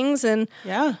similar things and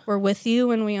we're with you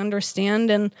and we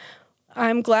understand. And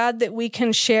I'm glad that we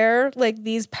can share like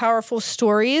these powerful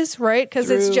stories, right? Because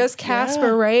it's just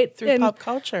Casper, right? Through pop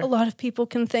culture. A lot of people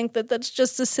can think that that's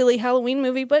just a silly Halloween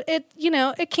movie, but it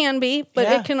can be, but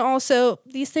it can also,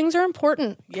 these things are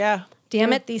important. Yeah.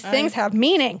 Damn it, these things have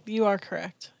meaning. You are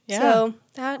correct. Yeah. So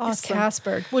that is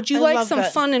Casper. Would you like some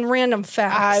fun and random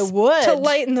facts? I would. To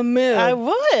lighten the mood. I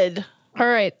would. All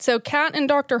right. So Kat and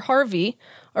Dr. Harvey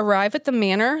arrive at the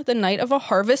manor the night of a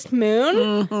harvest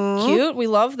moon. Cute. We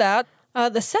love that.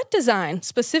 The set design,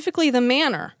 specifically the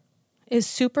manor, is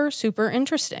super, super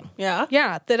interesting. Yeah?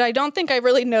 Yeah, that I don't think I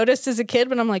really noticed as a kid,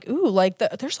 but I'm like, ooh, like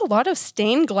there's a lot of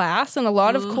stained glass and a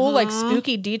lot of cool, like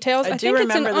spooky details. I think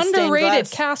it's an underrated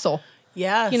castle.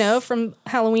 Yes. From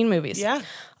Halloween movies. Yeah.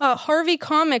 Harvey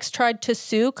Comics tried to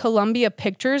sue Columbia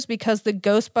Pictures because the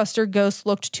Ghostbuster ghost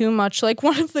looked too much like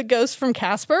one of the ghosts from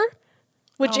Casper,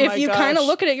 which if you kind of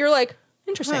look at it, you're like,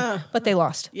 interesting. But they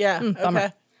lost. Yeah. Bummer.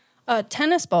 Okay.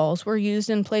 Tennis balls were used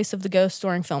in place of the ghost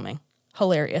during filming.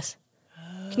 hilarious.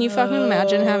 Can you fucking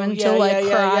imagine having to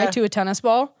cry to a tennis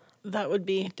ball? That would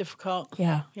be difficult.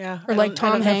 Yeah. Yeah. Or like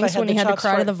Tom Hanks when he had to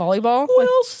cry to the volleyball.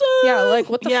 Wilson!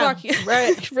 What the fuck?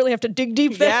 Right. You really have to dig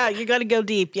deep there. Yeah, you got to go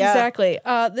deep. Yeah. Exactly.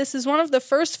 This is one of the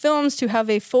first films to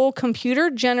have a full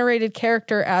computer-generated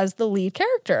character as the lead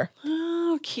character.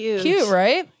 Oh, cute. Cute,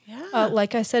 right? Yeah.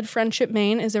 Like I said, Friendship,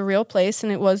 Maine is a real place,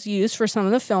 and it was used for some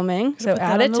of the filming. So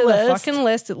add it to the fucking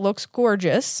list. It looks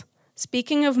gorgeous.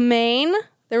 Speaking of Maine...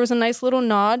 There was a nice little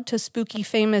nod to spooky,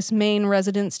 famous Maine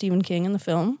resident Stephen King in the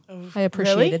film. I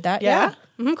appreciated that. Yeah.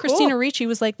 Mm-hmm. Cool. Christina Ricci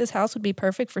was like, this house would be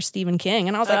perfect for Stephen King.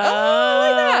 And I was like, oh,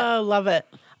 I like that. Love it.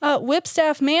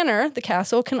 Whipstaff Manor, the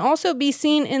castle, can also be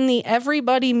seen in the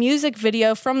Everybody music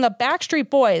video from the Backstreet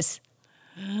Boys.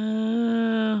 I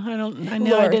know Lord,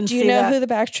 I didn't see that. Do you know who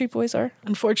the Backstreet Boys are?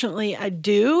 Unfortunately, I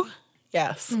do.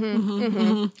 Yes.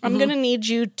 I'm going to need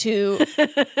you to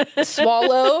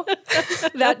swallow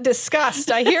that disgust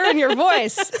I hear in your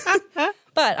voice.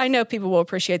 But I know people will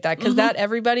appreciate that because that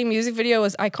Everybody music video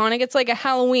was iconic. It's like a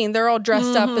Halloween. They're all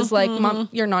dressed up as like, Mom,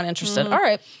 you're not interested. All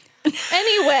right.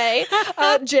 Anyway,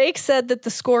 Jake said that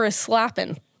the score is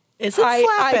slapping. Is it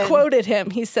slapping? I quoted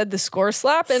him. He said the score is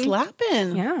slapping.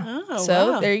 Slapping. Yeah. Oh,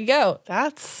 so wow. there you go.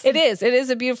 It is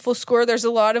a beautiful score. There's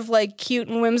a lot of like cute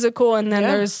and whimsical, and then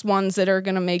there's ones that are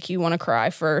going to make you want to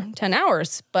cry for 10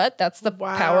 hours. But that's the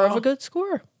power of a good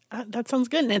score. That sounds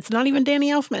good. And it's not even Danny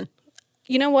Elfman.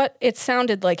 You know what? It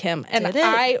sounded like him. And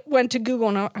I went to Google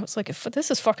and I was like, if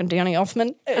this is fucking Danny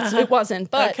Elfman. It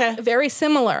wasn't, but very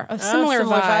similar. A similar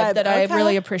vibe that I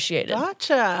really appreciated.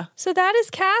 Gotcha. So that is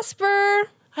Casper.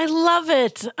 I love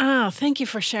it. Oh, thank you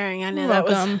for sharing. I know that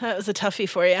was a toughie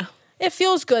for you. It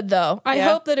feels good though. I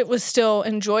hope that it was still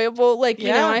enjoyable. Like, you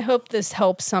know, I hope this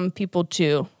helps some people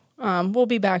too. We'll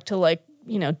be back to like,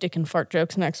 you know, dick and fart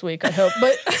jokes next week, I hope.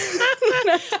 But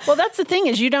well, that's the thing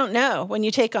is you don't know when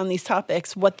you take on these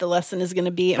topics what the lesson is going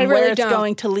to be and where it's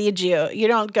going to lead you. You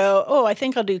don't go, oh, I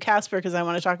think I'll do Casper because I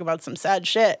want to talk about some sad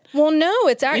shit. Well, no,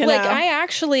 it's I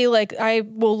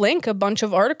will link a bunch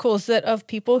of articles of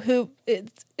people who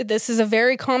this is a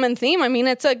very common theme. I mean,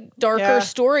 it's a darker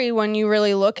story when you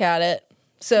really look at it.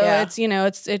 So it's, you know,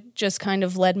 it just kind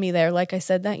of led me there. Like I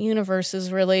said, that universe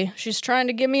is really, she's trying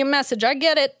to give me a message. I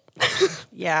get it.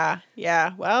 Yeah.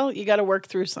 Well, you got to work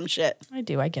through some shit. I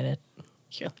do. I get it.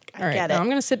 I get it. I'm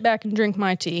going to sit back and drink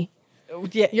my tea.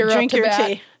 Yeah, drink your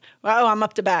tea. Well, I'm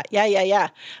up to bat. Yeah.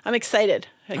 I'm excited.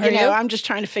 I'm just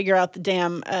trying to figure out the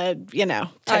damn,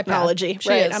 technology.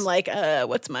 Right. I'm like,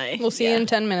 what's my... We'll see you in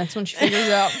 10 minutes when she figures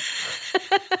it out.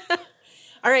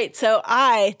 All right. So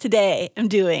I, today, am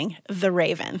doing The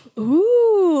Raven.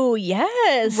 Ooh,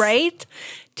 yes. Right?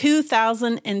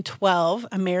 2012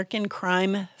 American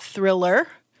crime thriller.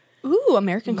 Ooh,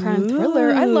 American crime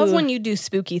thriller. I love when you do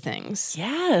spooky things.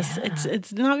 Yes. Yeah.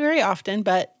 It's not very often,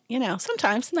 but, you know,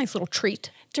 sometimes. It's a nice little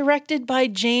treat. Directed by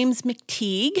James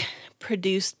McTeague,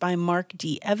 produced by Mark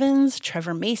D. Evans,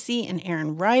 Trevor Macy, and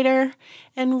Aaron Ryder,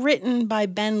 and written by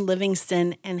Ben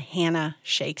Livingston and Hannah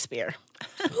Shakespeare.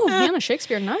 Oh, Hannah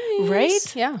Shakespeare, nice.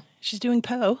 Right? Yeah. She's doing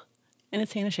Poe, and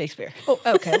it's Hannah Shakespeare. Oh,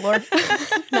 okay, Lord.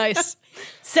 Nice.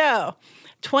 So,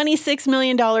 $26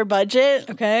 million budget.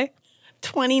 Okay.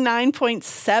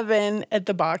 29.7 at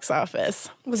the box office.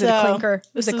 Was it a clinker?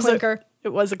 It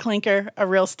was a clinker, a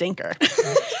real stinker.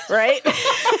 Right?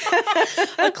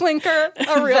 A clinker,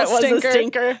 a real stinker. Was a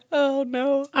stinker. Oh,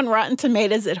 no. On Rotten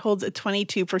Tomatoes, it holds a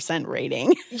 22%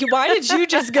 rating. Why did you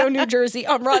just go New Jersey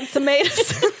on Rotten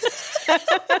Tomatoes?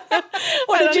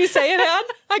 What did you say it had?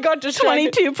 I got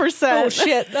distracted. 22%. Oh,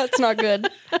 shit. That's not good.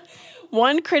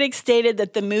 One critic stated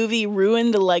that the movie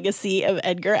ruined the legacy of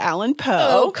Edgar Allan Poe.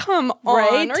 Oh, come on.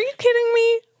 Right? Are you kidding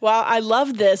me? Well, I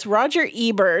love this. Roger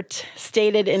Ebert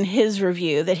stated in his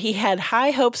review that he had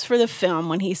high hopes for the film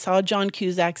when he saw John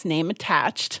Cusack's name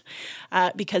attached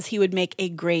because he would make a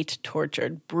great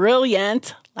tortured,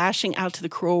 brilliant, lashing out to the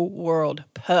cruel world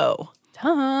Poe.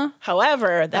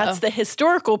 However, that's the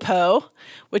historical Poe,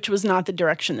 which was not the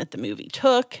direction that the movie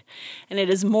took. And it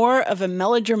is more of a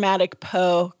melodramatic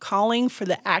Poe calling for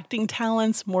the acting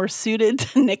talents more suited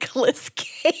to Nicolas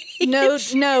Cage.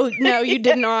 No, you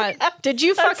did not. Did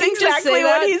you fucking That's exactly just say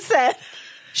that? what he said.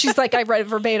 She's like, I read it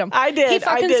verbatim. I did. He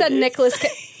fucking said Nicolas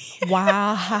Cage.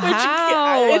 Wow.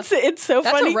 It's so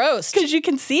funny. That's a roast. Because you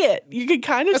can see it. You can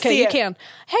kind of see it. Okay, you can.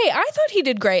 Hey, I thought he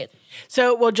did great.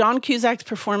 So, John Cusack's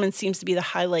performance seems to be the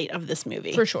highlight of this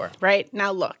movie. For sure. Right?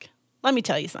 Now, look. Let me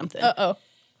tell you something. Uh-oh.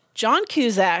 John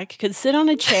Cusack could sit on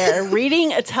a chair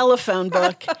reading a telephone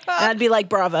book, and I'd be like,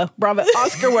 bravo,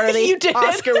 Oscar-worthy. You did.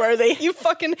 Oscar-worthy. You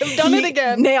fucking have done it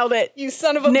again. Nailed it. You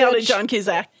son of a bitch. Nailed it, John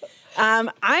Cusack.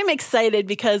 I'm excited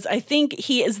because I think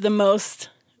he is the most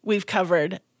we've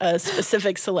covered a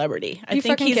specific celebrity. I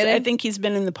think he's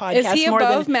been in the podcast. Is he more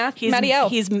above than Matty L?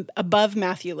 He's above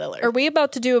Matthew Lillard. Are we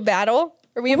about to do a battle?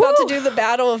 Are we about to do the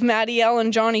battle of Matty L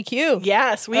and Johnny Q?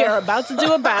 Yes, we are about to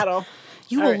do a battle.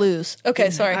 You will lose. Okay,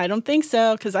 sorry. I don't think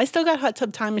so, because I still got Hot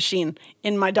Tub Time Machine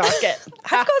in my docket.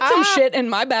 I've got some shit in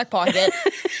my back pocket.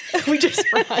 We just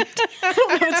rhymed. I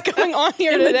don't know what's going on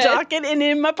here today. In the docket and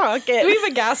in my pocket. Do we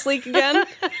have a gas leak again?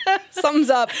 Something's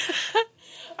up.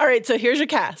 All right, so here's your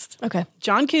cast. Okay.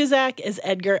 John Cusack is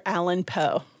Edgar Allan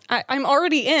Poe. I'm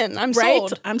already in. I'm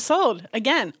sold. I'm sold.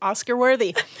 Again, Oscar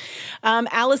worthy.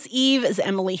 Alice Eve as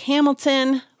Emily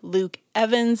Hamilton. Luke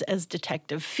Evans as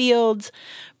Detective Fields.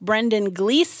 Brendan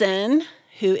Gleeson,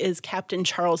 who is Captain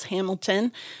Charles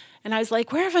Hamilton. And I was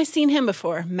like, where have I seen him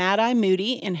before? Mad-Eye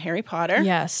Moody in Harry Potter.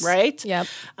 Yes. Right? Yep.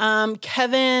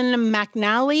 Kevin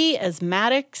McNally as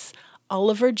Maddox.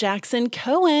 Oliver Jackson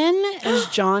Cohen as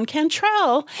John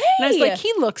Cantrell. Hey! And I was like, he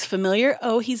looks familiar.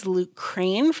 Oh, he's Luke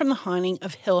Crane from The Haunting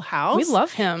of Hill House. We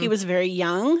love him. He was very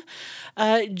young.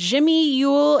 Jimmy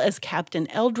Yule as Captain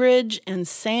Eldridge and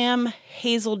Sam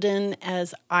Hazelden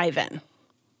as Ivan.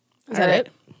 Is that it?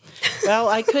 Well,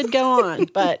 I could go on,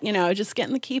 but, just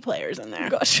getting the key players in there.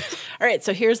 Gosh. All right,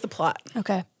 so here's the plot.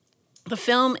 Okay. The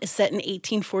film is set in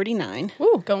 1849.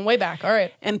 Ooh, going way back. All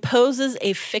right. And poses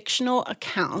a fictional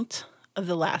account of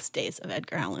the last days of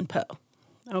Edgar Allan Poe.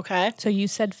 Okay? So you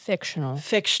said fictional.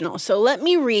 Fictional. So let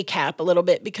me recap a little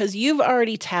bit because you've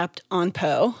already tapped on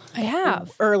Poe. I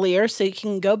have. Earlier, so you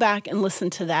can go back and listen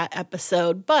to that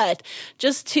episode. But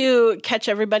just to catch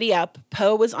everybody up,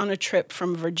 Poe was on a trip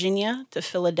from Virginia to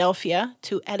Philadelphia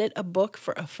to edit a book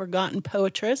for a forgotten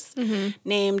poetress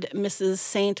named Mrs.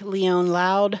 St. Leon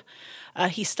Loud.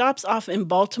 He stops off in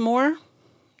Baltimore.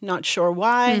 Not sure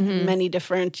why. Many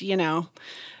different,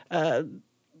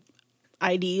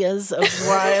 ideas of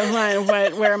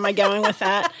where am I going with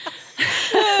that?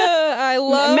 I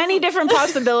love many different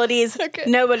possibilities. Okay.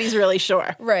 Nobody's really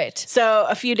sure. Right. So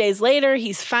a few days later,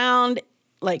 he's found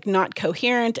not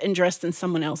coherent and dressed in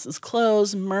someone else's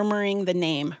clothes, murmuring the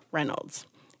name Reynolds.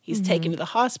 He's taken to the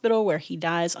hospital where he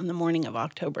dies on the morning of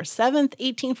October 7th,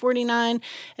 1849,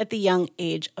 at the young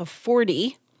age of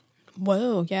 40.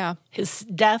 Whoa, yeah. His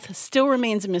death still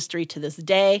remains a mystery to this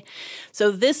day.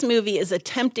 So this movie is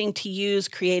attempting to use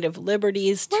creative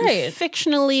liberties to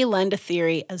fictionally lend a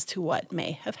theory as to what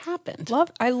may have happened.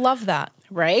 I love that.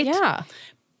 Right? Yeah.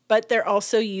 But they're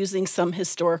also using some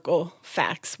historical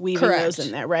facts, weaving those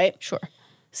in there, right? Sure.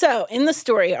 So, in the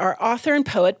story, our author and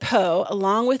poet Poe,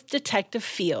 along with Detective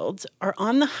Fields, are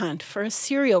on the hunt for a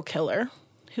serial killer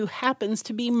who happens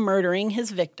to be murdering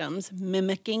his victims,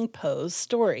 mimicking Poe's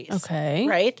stories. Okay.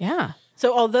 Right? Yeah.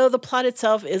 So although the plot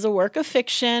itself is a work of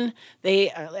fiction, they,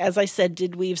 as I said,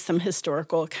 did weave some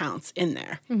historical accounts in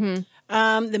there.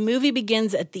 The movie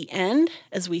begins at the end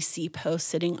as we see Poe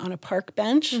sitting on a park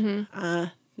bench,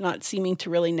 not seeming to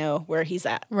really know where he's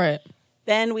at. Right.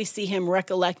 Then we see him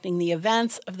recollecting the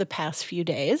events of the past few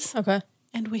days. Okay.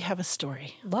 And we have a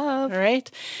story. Love. All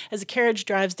right. As a carriage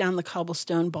drives down the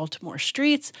cobblestone Baltimore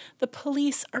streets, the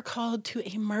police are called to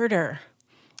a murder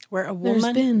where a woman...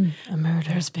 There's been a murder.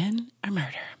 There's been a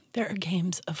murder. There are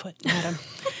games afoot,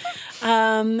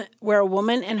 madam. Where a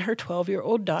woman and her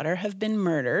 12-year-old daughter have been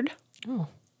murdered,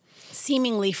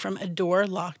 seemingly from a door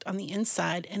locked on the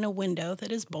inside and a window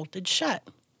that is bolted shut.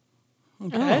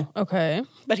 Okay. Oh, okay.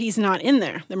 But he's not in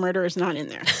there. The murderer's not in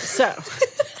there. So...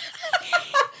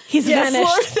 He's vanished.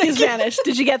 Lord, he's vanished.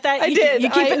 Did you get that? I did. You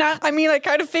keeping up? I mean, I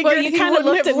kind of figured you kind of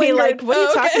looked at me like, what are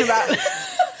you talking about?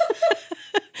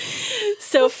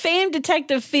 So famed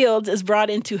Detective Fields is brought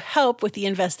in to help with the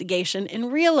investigation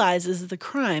and realizes the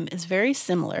crime is very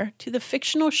similar to the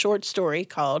fictional short story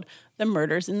called The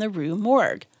Murders in the Rue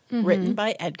Morgue, written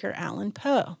by Edgar Allan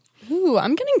Poe. Ooh,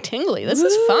 I'm getting tingly. This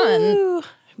is fun.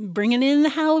 Bringing in the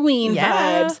Halloween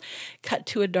vibes. Cut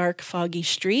to a dark, foggy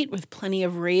street with plenty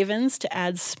of ravens to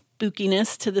add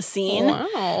spookiness to the scene.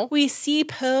 Wow. We see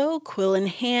Poe, quill in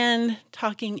hand,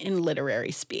 talking in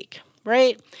literary speak.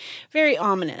 Right? Very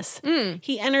ominous.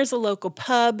 He enters a local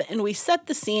pub, and we set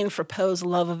the scene for Poe's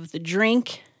love of the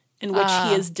drink, in which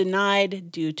he is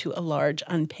denied due to a large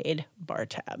unpaid bar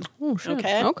tab. Oh, shit.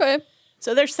 Okay.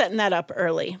 So they're setting that up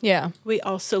early. Yeah. We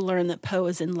also learn that Poe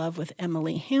is in love with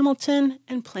Emily Hamilton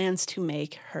and plans to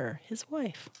make her his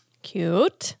wife.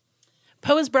 Cute.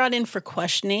 Poe is brought in for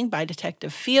questioning by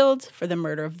Detective Fields for the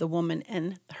murder of the woman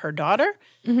and her daughter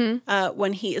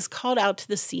when he is called out to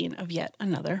the scene of yet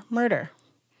another murder.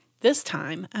 This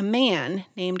time, a man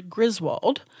named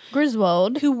Griswold,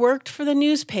 Griswold, who worked for the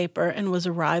newspaper and was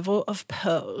a rival of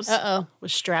Poe's,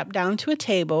 was strapped down to a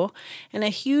table, and a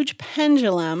huge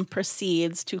pendulum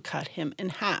proceeds to cut him in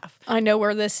half. I know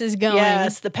where this is going.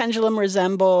 Yes, the pendulum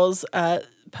resembles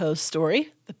Poe's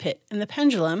story, The Pit and the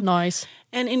Pendulum. Nice.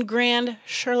 And in grand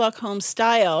Sherlock Holmes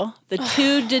style, the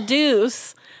two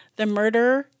deduce the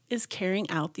murderer is carrying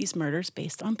out these murders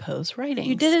based on Poe's writings.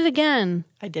 You did it again.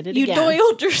 I did it again. You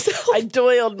doiled yourself. I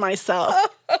doiled myself.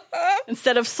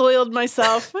 Instead of soiled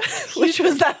myself, which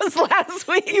was last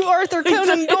week. You Arthur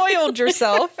Conan Doiled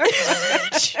yourself.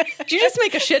 Did you just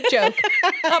make a shit joke?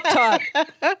 Up top.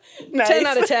 Nice. 10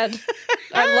 out of 10.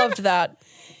 I loved that.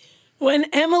 When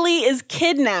Emily is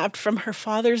kidnapped from her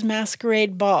father's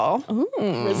masquerade ball,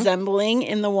 resembling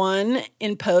in the one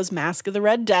in Poe's Masque of the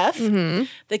Red Death,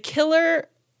 the killer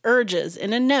urges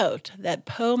in a note that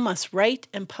Poe must write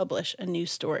and publish a new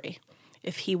story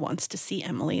if he wants to see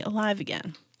Emily alive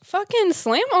again. Fucking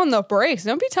slam on the brakes.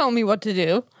 Don't be telling me what to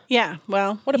do. Yeah,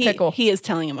 well, what a pickle. He is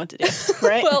telling him what to do,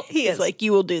 right? Well, he's like,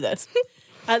 you will do this.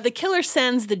 The killer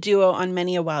sends the duo on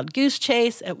many a wild goose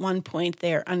chase. At one point,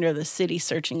 they are under the city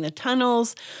searching the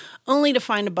tunnels, only to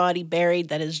find a body buried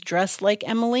that is dressed like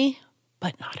Emily,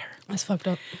 but not her. That's fucked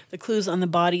up. The clues on the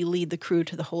body lead the crew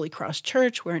to the Holy Cross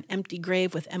Church, where an empty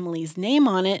grave with Emily's name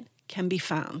on it can be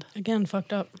found. Again,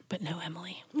 fucked up. But no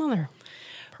Emily. Mother.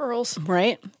 Pearls.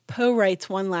 Right? Poe writes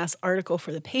one last article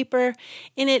for the paper.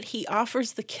 In it, he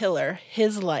offers the killer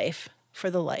his life for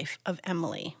the life of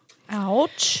Emily.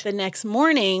 Ouch. The next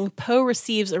morning, Poe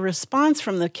receives a response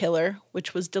from the killer,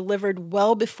 which was delivered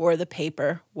well before the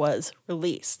paper was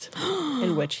released,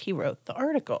 in which he wrote the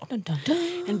article. Dun, dun,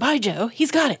 dun. And by Joe, he's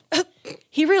got it.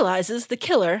 He realizes the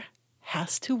killer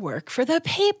has to work for the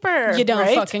paper. You don't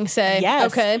right? fucking say.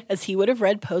 Yes, okay. as he would have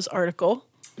read Poe's article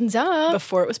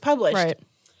before it was published. Right.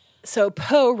 So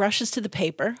Poe rushes to the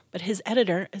paper, but his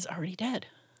editor is already dead.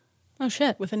 Oh,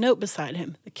 shit. With a note beside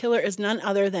him. The killer is none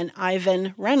other than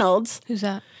Ivan Reynolds. Who's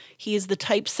that? He is the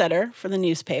typesetter for the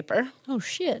newspaper. Oh,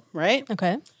 shit. Right?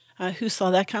 Okay. Who saw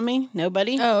that coming?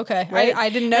 Nobody? Oh, okay. Right? I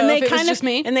didn't know if it was just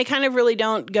me. And they kind of really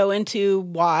don't go into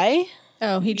why.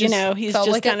 Oh, he just he's felt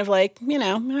just like kind of like,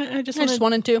 I just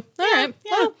wanted to. All right.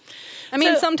 Yeah. Well, I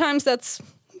mean, sometimes that's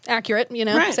accurate,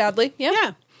 right. Sadly.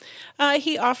 Yeah.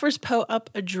 He offers Poe up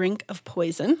a drink of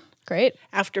poison. Great.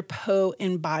 After Poe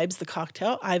imbibes the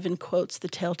cocktail, Ivan quotes the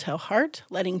telltale heart,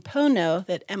 letting Poe know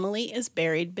that Emily is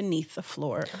buried beneath the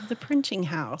floor of the printing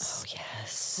house. Oh,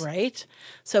 yes. Right?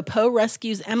 So Poe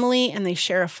rescues Emily, and they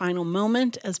share a final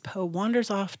moment as Poe wanders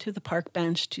off to the park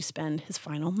bench to spend his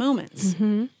final moments.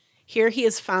 Mm-hmm. Here he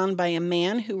is found by a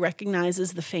man who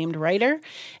recognizes the famed writer,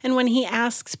 and when he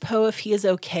asks Poe if he is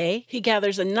okay, he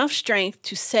gathers enough strength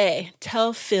to say,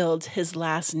 tell Fields his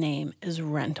last name is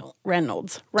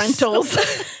Reynolds.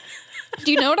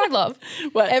 Do you know what I love?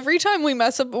 What? Every time we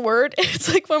mess up a word,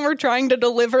 it's like when we're trying to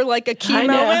deliver like a key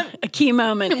moment. A key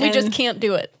moment. And we just can't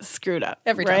do it. Screwed up.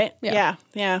 Every time. Right? Yeah.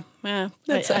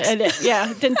 That sucks.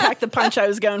 Didn't pack the punch I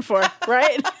was going for.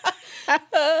 Right?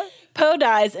 Poe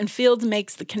dies, and Fields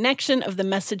makes the connection of the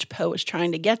message Poe was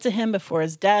trying to get to him before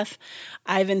his death.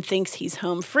 Ivan thinks he's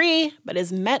home free, but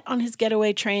is met on his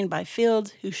getaway train by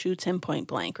Fields, who shoots him point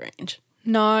blank range.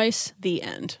 Nice. The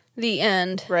end.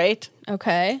 Right?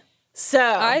 Okay. So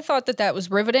I thought that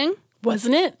was riveting.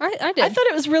 Wasn't it? I did. I thought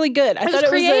it was really good. I thought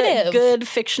it was a good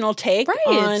fictional take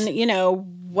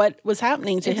on, what was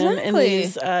happening to him in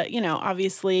these,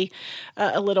 obviously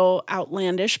a little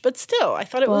outlandish, but still, I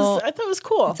thought it was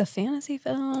cool. It's a fantasy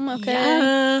film. Okay.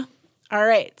 Yeah. All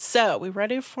right. So we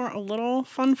ready for a little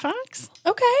fun facts?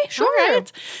 Okay. Sure. All right.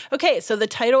 Okay. So the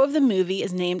title of the movie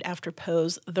is named after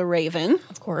Poe's The Raven.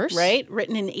 Of course. Right?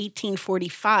 Written in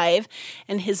 1845,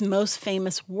 and his most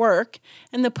famous work,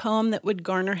 and the poem that would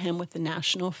garner him with the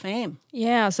national fame.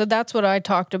 Yeah. So that's what I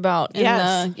talked about.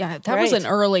 That was an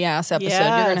early ass episode.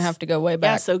 Yes. You're going to have to go way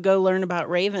back. Yeah. So go learn about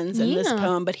ravens in this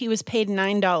poem. But he was paid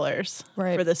 $9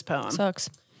 for this poem. Sucks.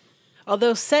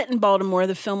 Although set in Baltimore,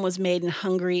 the film was made in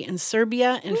Hungary and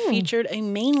Serbia and featured a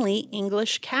mainly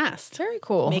English cast. Very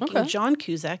cool. Making John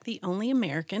Cusack the only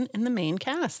American in the main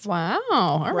cast. Wow.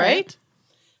 All right.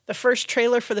 The first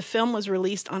trailer for the film was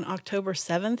released on October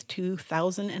 7th,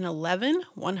 2011,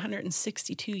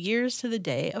 162 years to the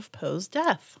day of Poe's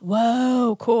death.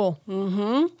 Whoa, cool.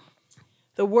 Mm-hmm.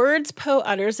 The words Poe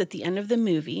utters at the end of the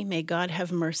movie, "May God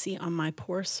have mercy on my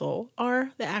poor soul,"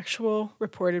 are the actual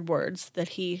reported words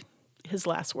that his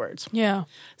last words. Yeah.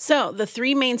 So the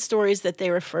three main stories that they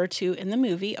refer to in the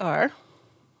movie are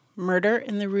Murder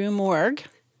in the Rue Morgue.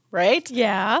 right?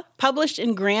 Yeah. Published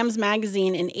in Graham's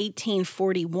magazine in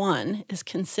 1841, is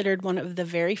considered one of the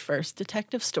very first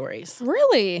detective stories.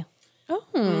 Really? Oh.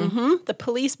 Mm-hmm. The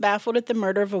police baffled at the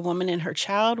murder of a woman and her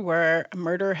child, where a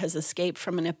murderer has escaped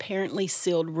from an apparently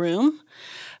sealed room.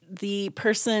 The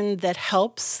person that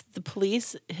helps the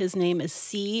police, his name is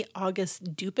C.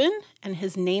 August Dupin, and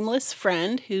his nameless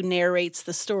friend who narrates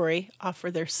the story offer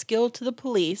their skill to the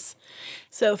police.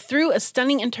 So through a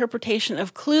stunning interpretation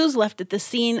of clues left at the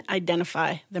scene,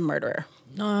 identify the murderer.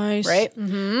 Nice. Right?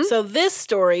 Mm-hmm. So this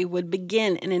story would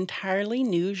begin an entirely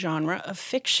new genre of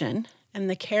fiction, and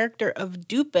the character of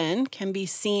Dupin can be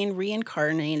seen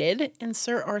reincarnated in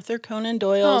Sir Arthur Conan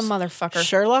Doyle's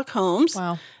Sherlock Holmes,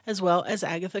 as well as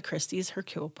Agatha Christie's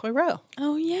Hercule Poirot.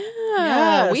 Oh, yeah.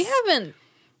 Yes. We haven't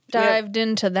dived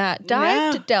into that.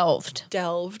 Delved.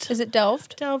 Delved. Is it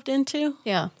delved? Delved into?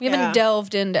 Yeah. We haven't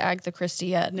delved into Agatha Christie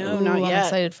yet. No, not yet. I'm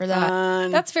excited for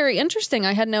that. That's very interesting.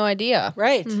 I had no idea.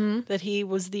 Right. Mm-hmm. That he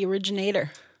was the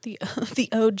originator. The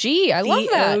OG. I love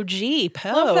that. The OG.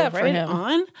 Poe. Love that for right him.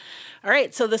 On. All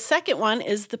right, so the second one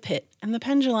is The Pit and the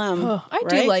Pendulum. Oh, I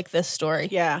do like this story.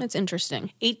 Yeah. It's interesting.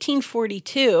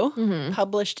 1842,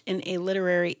 published in a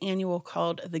literary annual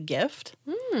called The Gift.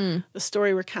 The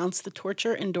story recounts the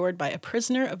torture endured by a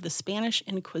prisoner of the Spanish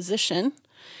Inquisition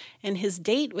and his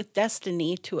date with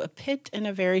destiny to a pit and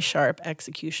a very sharp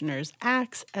executioner's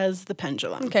axe as the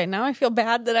pendulum. Okay, now I feel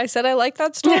bad that I said I like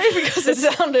that story because it's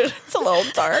a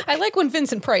little dark. I like when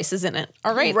Vincent Price is in it.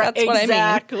 All right, that's what I mean.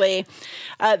 Exactly.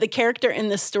 The character in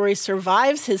this story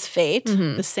survives his fate.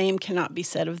 The same cannot be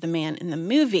said of the man in the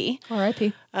movie.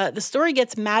 R.I.P. The story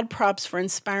gets mad props for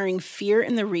inspiring fear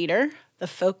in the reader. The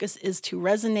focus is to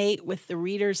resonate with the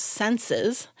reader's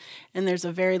senses, and there's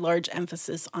a very large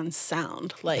emphasis on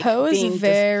sound. Like Poe is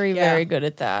very good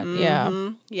at that.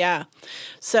 Yeah.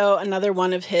 So another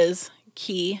one of his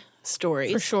key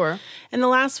stories. For sure. And the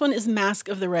last one is Mask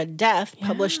of the Red Death,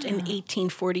 published in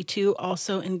 1842,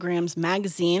 also in Graham's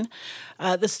magazine.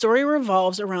 The story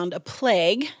revolves around a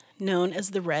plague known as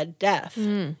the Red Death.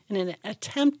 In an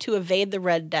attempt to evade the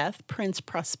Red Death, Prince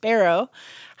Prospero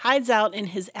hides out in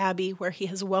his abbey where he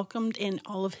has welcomed in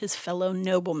all of his fellow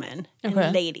noblemen and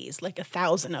ladies, like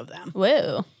 1,000 of them.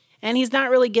 Whoa. And he's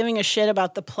not really giving a shit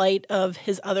about the plight of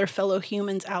his other fellow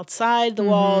humans outside the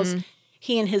walls.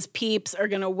 He and his peeps are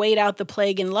going to wait out the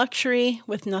plague in luxury.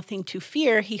 With nothing to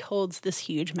fear, he holds this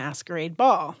huge masquerade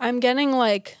ball. I'm getting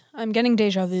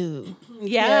deja vu.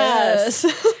 Yes.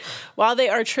 While they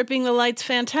are tripping the lights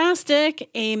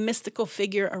fantastic, a mystical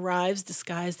figure arrives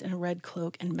disguised in a red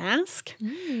cloak and mask.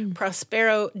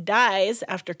 Prospero dies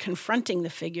after confronting the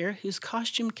figure, whose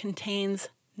costume contains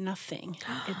nothing.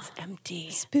 It's empty.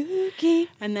 Spooky.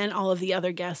 And then all of the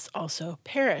other guests also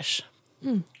perish.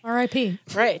 R.I.P.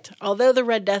 Right. Although the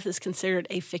Red Death is considered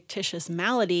a fictitious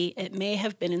malady, it may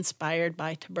have been inspired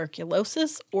by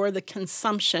tuberculosis or the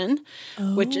consumption,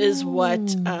 which is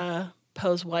what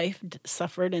Poe's wife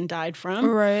suffered and died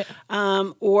from. Right.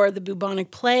 Or the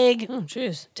bubonic plague. Oh,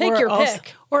 jeez. Take your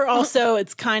pick. Or also,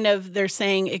 it's kind of, they're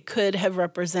saying it could have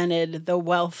represented the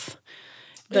wealth.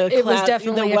 It was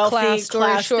definitely the wealthy a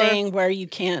class thing where you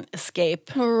can't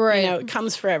escape. Right. It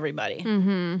comes for everybody.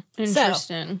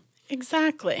 Interesting. So,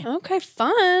 exactly. Okay,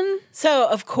 fun. So,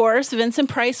 of course, Vincent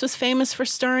Price was famous for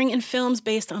starring in films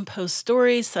based on Poe's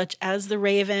stories, such as The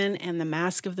Raven and The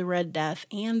Mask of the Red Death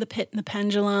and The Pit and the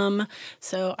Pendulum.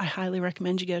 So I highly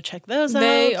recommend you go check those out.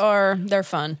 They're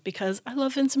fun. Because I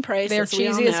love Vincent Price. They're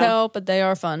cheesy as hell, but they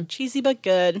are fun. Cheesy but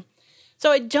good. So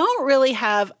I don't really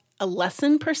have a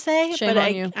lesson per se, Shame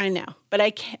on you. I know. But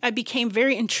I became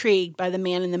very intrigued by the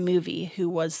man in the movie who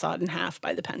was sawed in half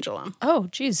by the pendulum. Oh,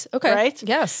 geez. Okay. Right?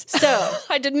 Yes. So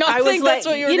I did not think that's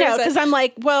what you were going to say. Because I'm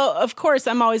like, well, of course,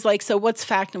 I'm always like, so what's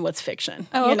fact and what's fiction?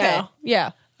 Oh, okay.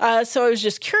 Yeah. So I was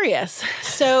just curious.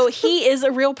 So he is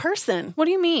a real person. What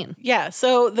do you mean? Yeah.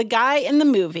 So the guy in the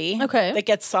movie that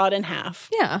gets sawed in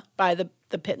half by the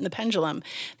Pit and the Pendulum,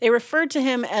 they referred to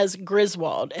him as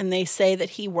Griswold, and they say that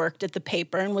he worked at the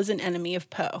paper and was an enemy of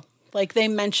Poe. Like, they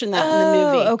mentioned that in the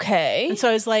movie. Okay. And so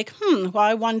I was like, well,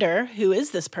 I wonder who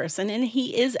is this person? And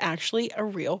he is actually a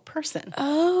real person.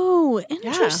 Oh,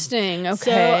 interesting. Yeah.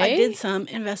 Okay. So I did some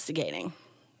investigating,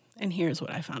 and here's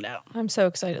what I found out. I'm so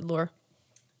excited, Laura.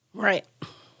 Right.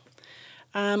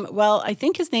 Well, I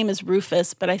think his name is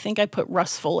Rufus, but I think I put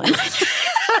Rustful in.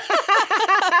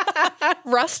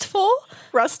 Rustful?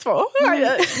 Rustful.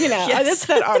 I just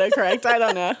said autocorrect. I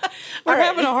don't know. We're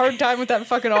having a hard time with that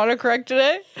fucking autocorrect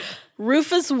today.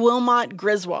 Rufus Wilmot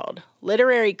Griswold,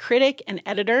 literary critic and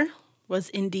editor, was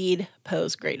indeed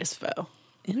Poe's greatest foe.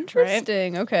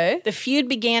 Interesting. Right? Okay. The feud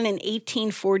began in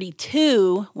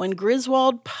 1842 when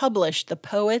Griswold published The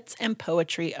Poets and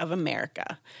Poetry of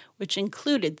America, which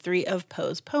included 3 of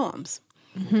Poe's poems.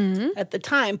 Mm-hmm. At the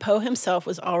time, Poe himself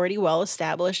was already well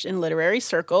established in literary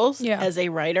circles as a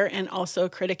writer and also a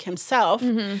critic himself.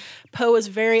 Mm-hmm. Poe was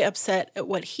very upset at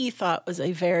what he thought was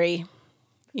a very,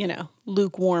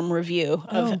 lukewarm review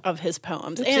of his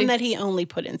poems. Oopsie. And that he only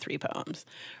put in 3 poems,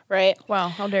 right? Wow,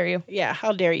 how dare you? Yeah,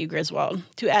 how dare you, Griswold.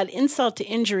 To add insult to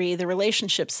injury, the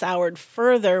relationship soured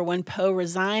further when Poe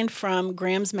resigned from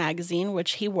Graham's magazine,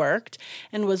 which he worked,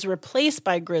 and was replaced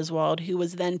by Griswold, who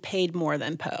was then paid more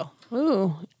than Poe.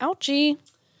 Ooh, ouchie.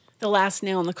 The last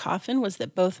nail in the coffin was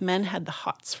that both men had the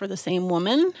hots for the same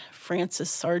woman, Frances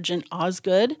Sargent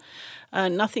Osgood.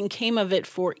 Nothing came of it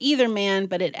for either man,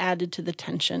 but it added to the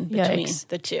tension between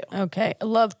the two. Okay. I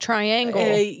love triangle.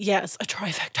 Yes, a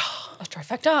trifecta. A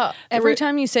trifecta. Every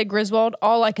time you say Griswold,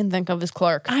 all I can think of is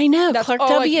Clark. I know. That's Clark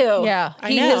W.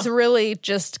 He has really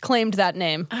just claimed that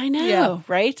name. I know,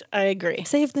 right? I agree.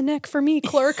 Save the neck for me,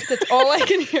 Clark. That's all I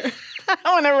can hear.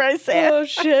 Whenever I say it. Oh,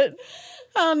 shit.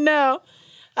 Oh, no.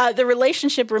 The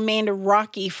relationship remained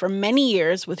rocky for many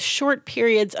years with short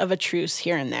periods of a truce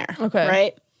here and there. Okay.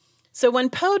 Right? So when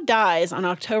Poe dies on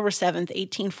October 7th,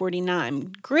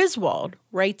 1849, Griswold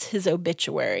writes his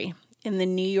obituary in the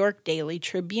New York Daily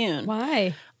Tribune.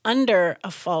 Why? Under a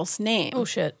false name. Oh,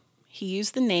 shit. He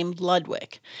used the name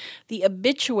Ludwig. The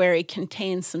obituary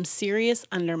contains some serious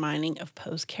undermining of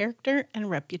Poe's character and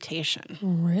reputation.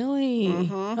 Really?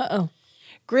 Mm-hmm. Uh-oh.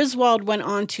 Griswold went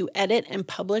on to edit and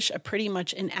publish a pretty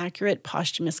much inaccurate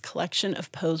posthumous collection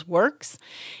of Poe's works.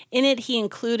 In it, he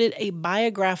included a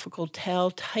biographical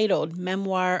tale titled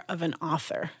Memoir of an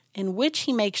Author, in which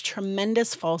he makes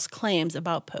tremendous false claims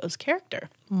about Poe's character.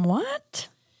 What?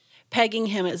 Pegging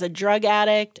him as a drug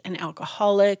addict, an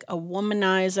alcoholic, a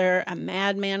womanizer, a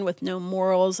madman with no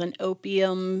morals, an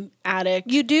opium addict.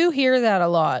 You do hear that a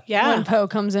lot when Poe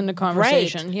comes into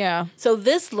conversation. Right. Yeah. So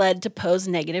this led to Poe's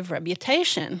negative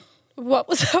reputation. What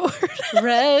was that word?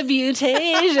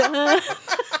 Reputation.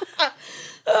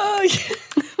 Oh,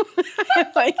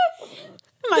 yeah. Like,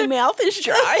 my mouth is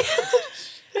dry.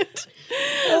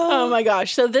 Oh my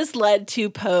gosh. So this led to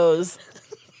Poe's...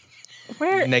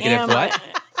 Where negative am what?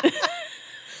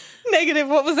 Negative.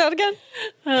 What was that again?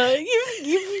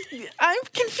 I'm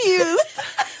confused.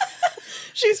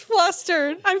 She's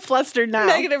flustered. I'm flustered now.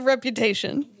 Negative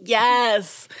reputation.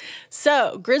 Yes.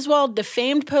 So Griswold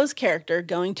defamed Poe's character,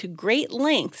 going to great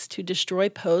lengths to destroy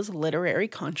Poe's literary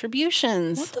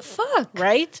contributions. What the fuck?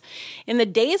 Right? In the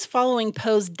days following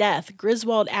Poe's death,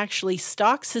 Griswold actually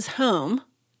stalks his home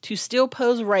to steal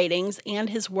Poe's writings and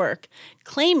his work,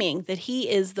 claiming that he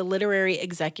is the literary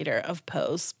executor of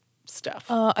Poe's stuff.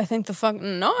 I think the fuck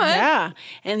not. Yeah.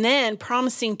 And then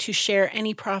promising to share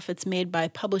any profits made by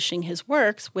publishing his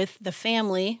works with the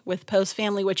family, with Poe's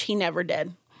family, which he never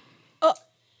did.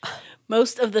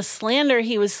 Most of the slander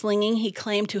he was slinging, he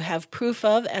claimed to have proof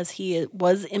of, as he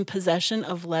was in possession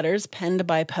of letters penned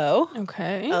by Poe.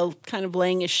 Okay. Kind of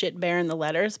laying his shit bare in the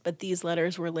letters, but these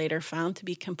letters were later found to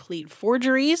be complete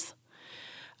forgeries.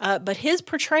 But his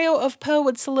portrayal of Poe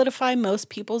would solidify most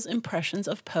people's impressions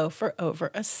of Poe for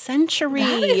over a century.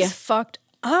 That is fucked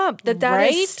up.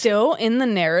 That is still in the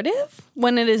narrative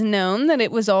when it is known that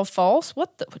it was all false.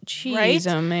 What the? Jeez,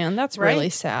 oh man, that's really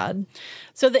sad.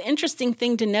 So the interesting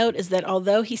thing to note is that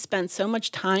although he spent so much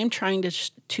time trying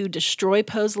to destroy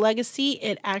Poe's legacy,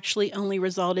 it actually only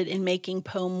resulted in making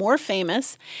Poe more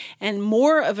famous and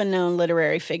more of a known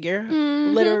literary figure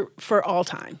for all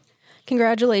time.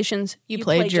 Congratulations, you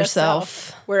played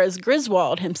yourself. Whereas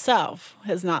Griswold himself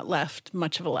has not left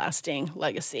much of a lasting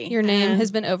legacy. Your name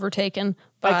has been overtaken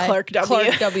by Clark W.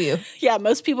 Clark W. Yeah,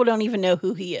 most people don't even know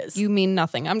who he is. You mean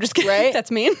nothing. I'm just kidding. Right?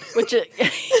 That's mean. Which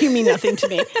you mean nothing to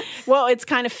me. Well, it's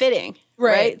kind of fitting.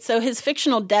 Right? So his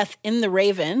fictional death in The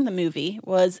Raven, the movie,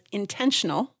 was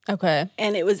intentional. Okay.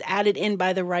 And it was added in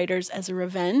by the writers as a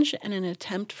revenge and an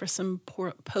attempt for some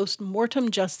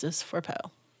post-mortem justice for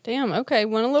Poe. Damn, okay.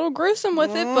 Went a little gruesome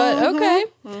with it, but okay.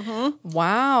 Mm-hmm.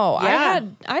 Wow. Yeah.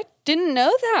 I didn't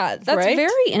know that. That's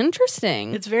very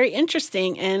interesting. It's very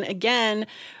interesting. And again,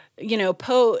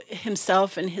 Poe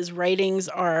himself and his writings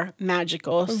are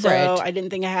magical. So I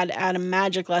didn't think I had to add a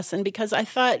magic lesson because I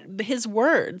thought his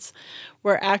words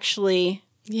were actually,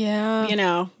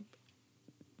 not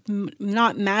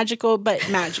magical, but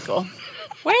magical.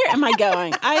 Where am I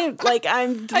going? I'm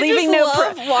leaving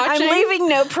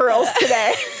no pearls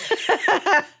today.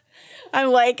 I'm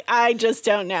like, I just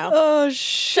don't know. Oh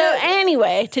shit. So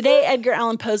anyway, today Edgar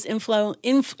Allan Poe's oh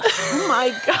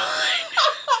my God.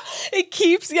 It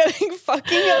keeps getting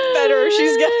fucking up better.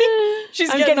 She's getting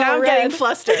She's getting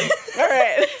flustered. All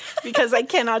right. Because I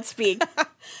cannot speak.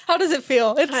 How does it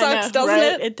feel? It sucks, doesn't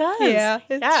it? It does. Yeah,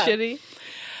 it's shitty.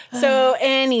 So,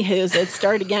 anywho's, let's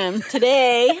start again.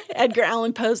 Today, Edgar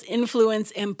Allan Poe's influence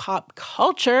in pop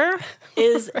culture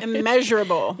is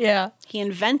immeasurable. Yeah. He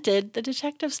invented the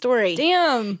detective story.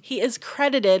 Damn. He is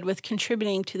credited with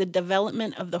contributing to the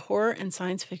development of the horror and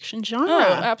science fiction genre. Oh,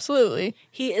 absolutely.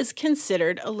 He is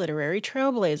considered a literary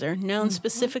trailblazer, known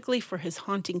specifically for his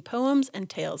haunting poems and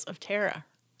tales of terror.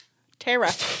 Terror.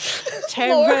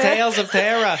 Tales of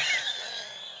terror.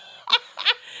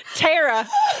 Terror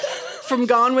from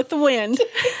Gone with the Wind.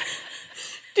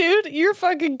 Dude, you're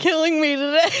fucking killing me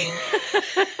today.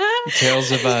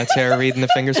 Tales of Tara Reid and the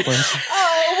Finger Splints.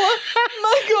 Oh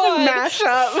my god. Mash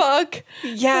up. Fuck.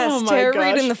 Yes, Oh my Tara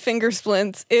Reid gosh. and the Finger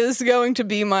Splints is going to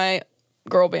be my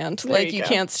girl band. There You you go.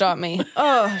 can't stop me.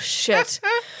 Oh, shit.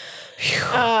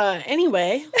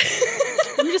 Anyway,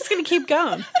 I'm just going to keep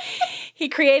going. He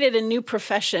created a new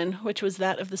profession, which was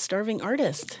that of the starving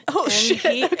artist. Oh, and shit.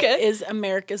 He Okay. is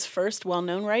America's first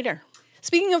well-known writer.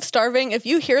 Speaking of starving, if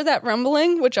you hear that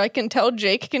rumbling, which I can tell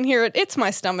Jake can hear it, it's my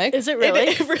stomach. Is it really?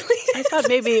 It really is. I thought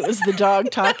maybe it was the dog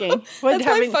talking. What, That's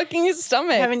my fucking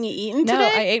stomach. haven't you eaten No,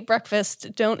 today? I ate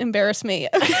breakfast. Don't embarrass me.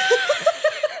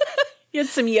 You had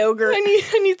some yogurt.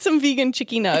 I need some vegan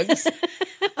chicky nugs.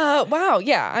 Wow.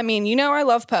 Yeah. I mean, I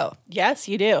love Poe. Yes,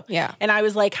 you do. Yeah. And I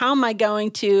was like, how am I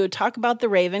going to talk about The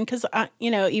Raven? Because,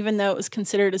 even though it was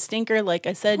considered a stinker, like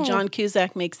I said, John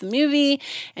Cusack makes the movie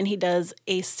and he does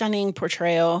a stunning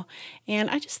portrayal. And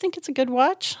I just think it's a good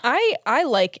watch. I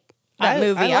like that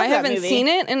movie. I love I that haven't movie. seen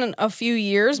it in a few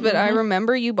years, but I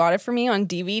remember you bought it for me on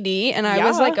DVD, and I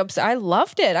was like, I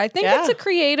loved it. I think it's a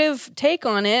creative take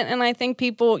on it, and I think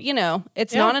people,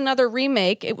 it's not another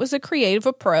remake. It was a creative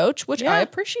approach, which I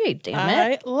appreciate. Damn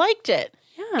it, I liked it.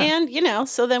 Yeah. And,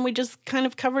 so then we just kind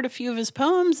of covered a few of his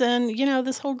poems and,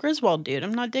 this whole Griswold dude,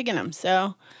 I'm not digging him.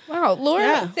 So, wow,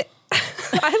 Laura, Yeah.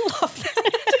 I love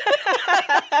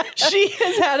that. She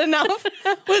has had enough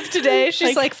with today.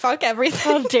 She's like, fuck everything.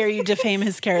 how dare you defame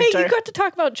his Hey, character? you got to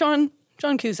talk about John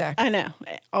Cusack. I know.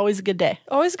 Always a good day.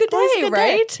 Always a good day, Always a good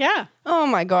day. right? Yeah. Oh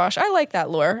my gosh, I like that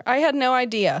lore. I had no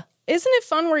idea. Isn't it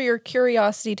fun where your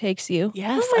curiosity takes you?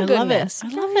 Yes, oh my I goodness.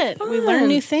 love it. I love it. We learn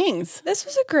new things. This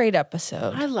was a great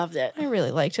episode. I loved it. I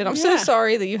really liked it. I'm so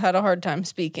sorry that you had a hard time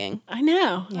speaking. I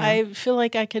know. Yeah. I feel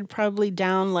like I could probably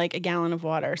down like a gallon of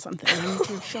water or something.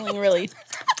 I'm feeling really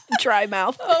dry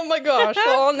mouth. Oh my gosh.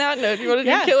 Well, on that note, you want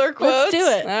to do killer quotes? Let's do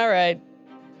it. All right.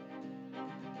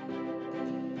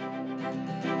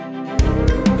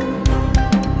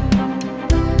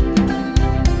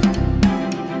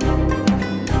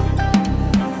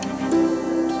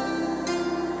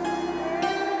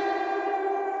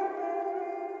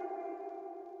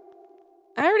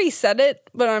 I already said it,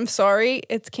 but I'm sorry.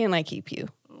 It's Can I Keep You?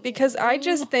 Because I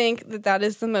just think that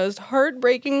is the most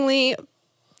heartbreakingly,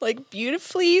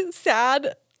 beautifully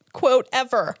sad quote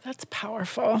ever. That's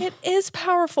powerful. It is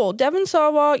powerful. Devin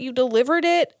Sawa, you delivered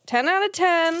it. 10 out of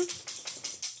 10.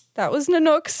 That was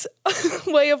Nanook's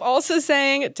way of also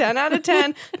saying 10 out of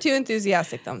 10. 2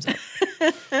 enthusiastic thumbs up.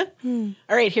 All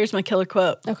right, here's my killer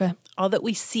quote. Okay. All that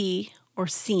we see or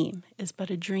seem is but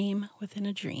a dream within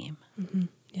a dream. Mm-hmm.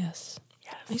 Yes.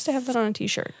 I used to have that on a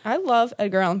t-shirt. I love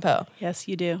Edgar Allan Poe. Yes,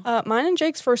 you do. Mine and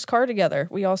Jake's first car together,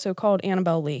 we also called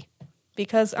Annabelle Lee.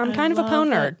 Because I'm kind of a Poe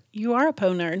nerd. You are a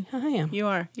Poe nerd. I am. You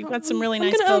are. You've got some really I'm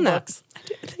nice gonna Poe own that. books.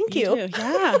 Thank you. do.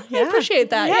 Yeah. I appreciate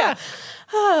that. Yeah.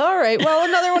 All right. Well,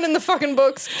 another one in the fucking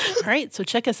books. All right. So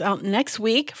check us out next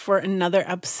week for another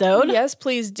episode. Yes,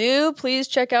 please do. Please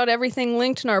check out everything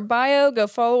linked in our bio. Go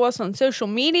follow us on social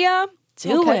media.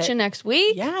 We'll catch you next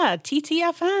week. Yeah.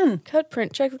 TTFN. Cut,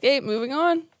 print, check the gate. Moving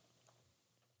on.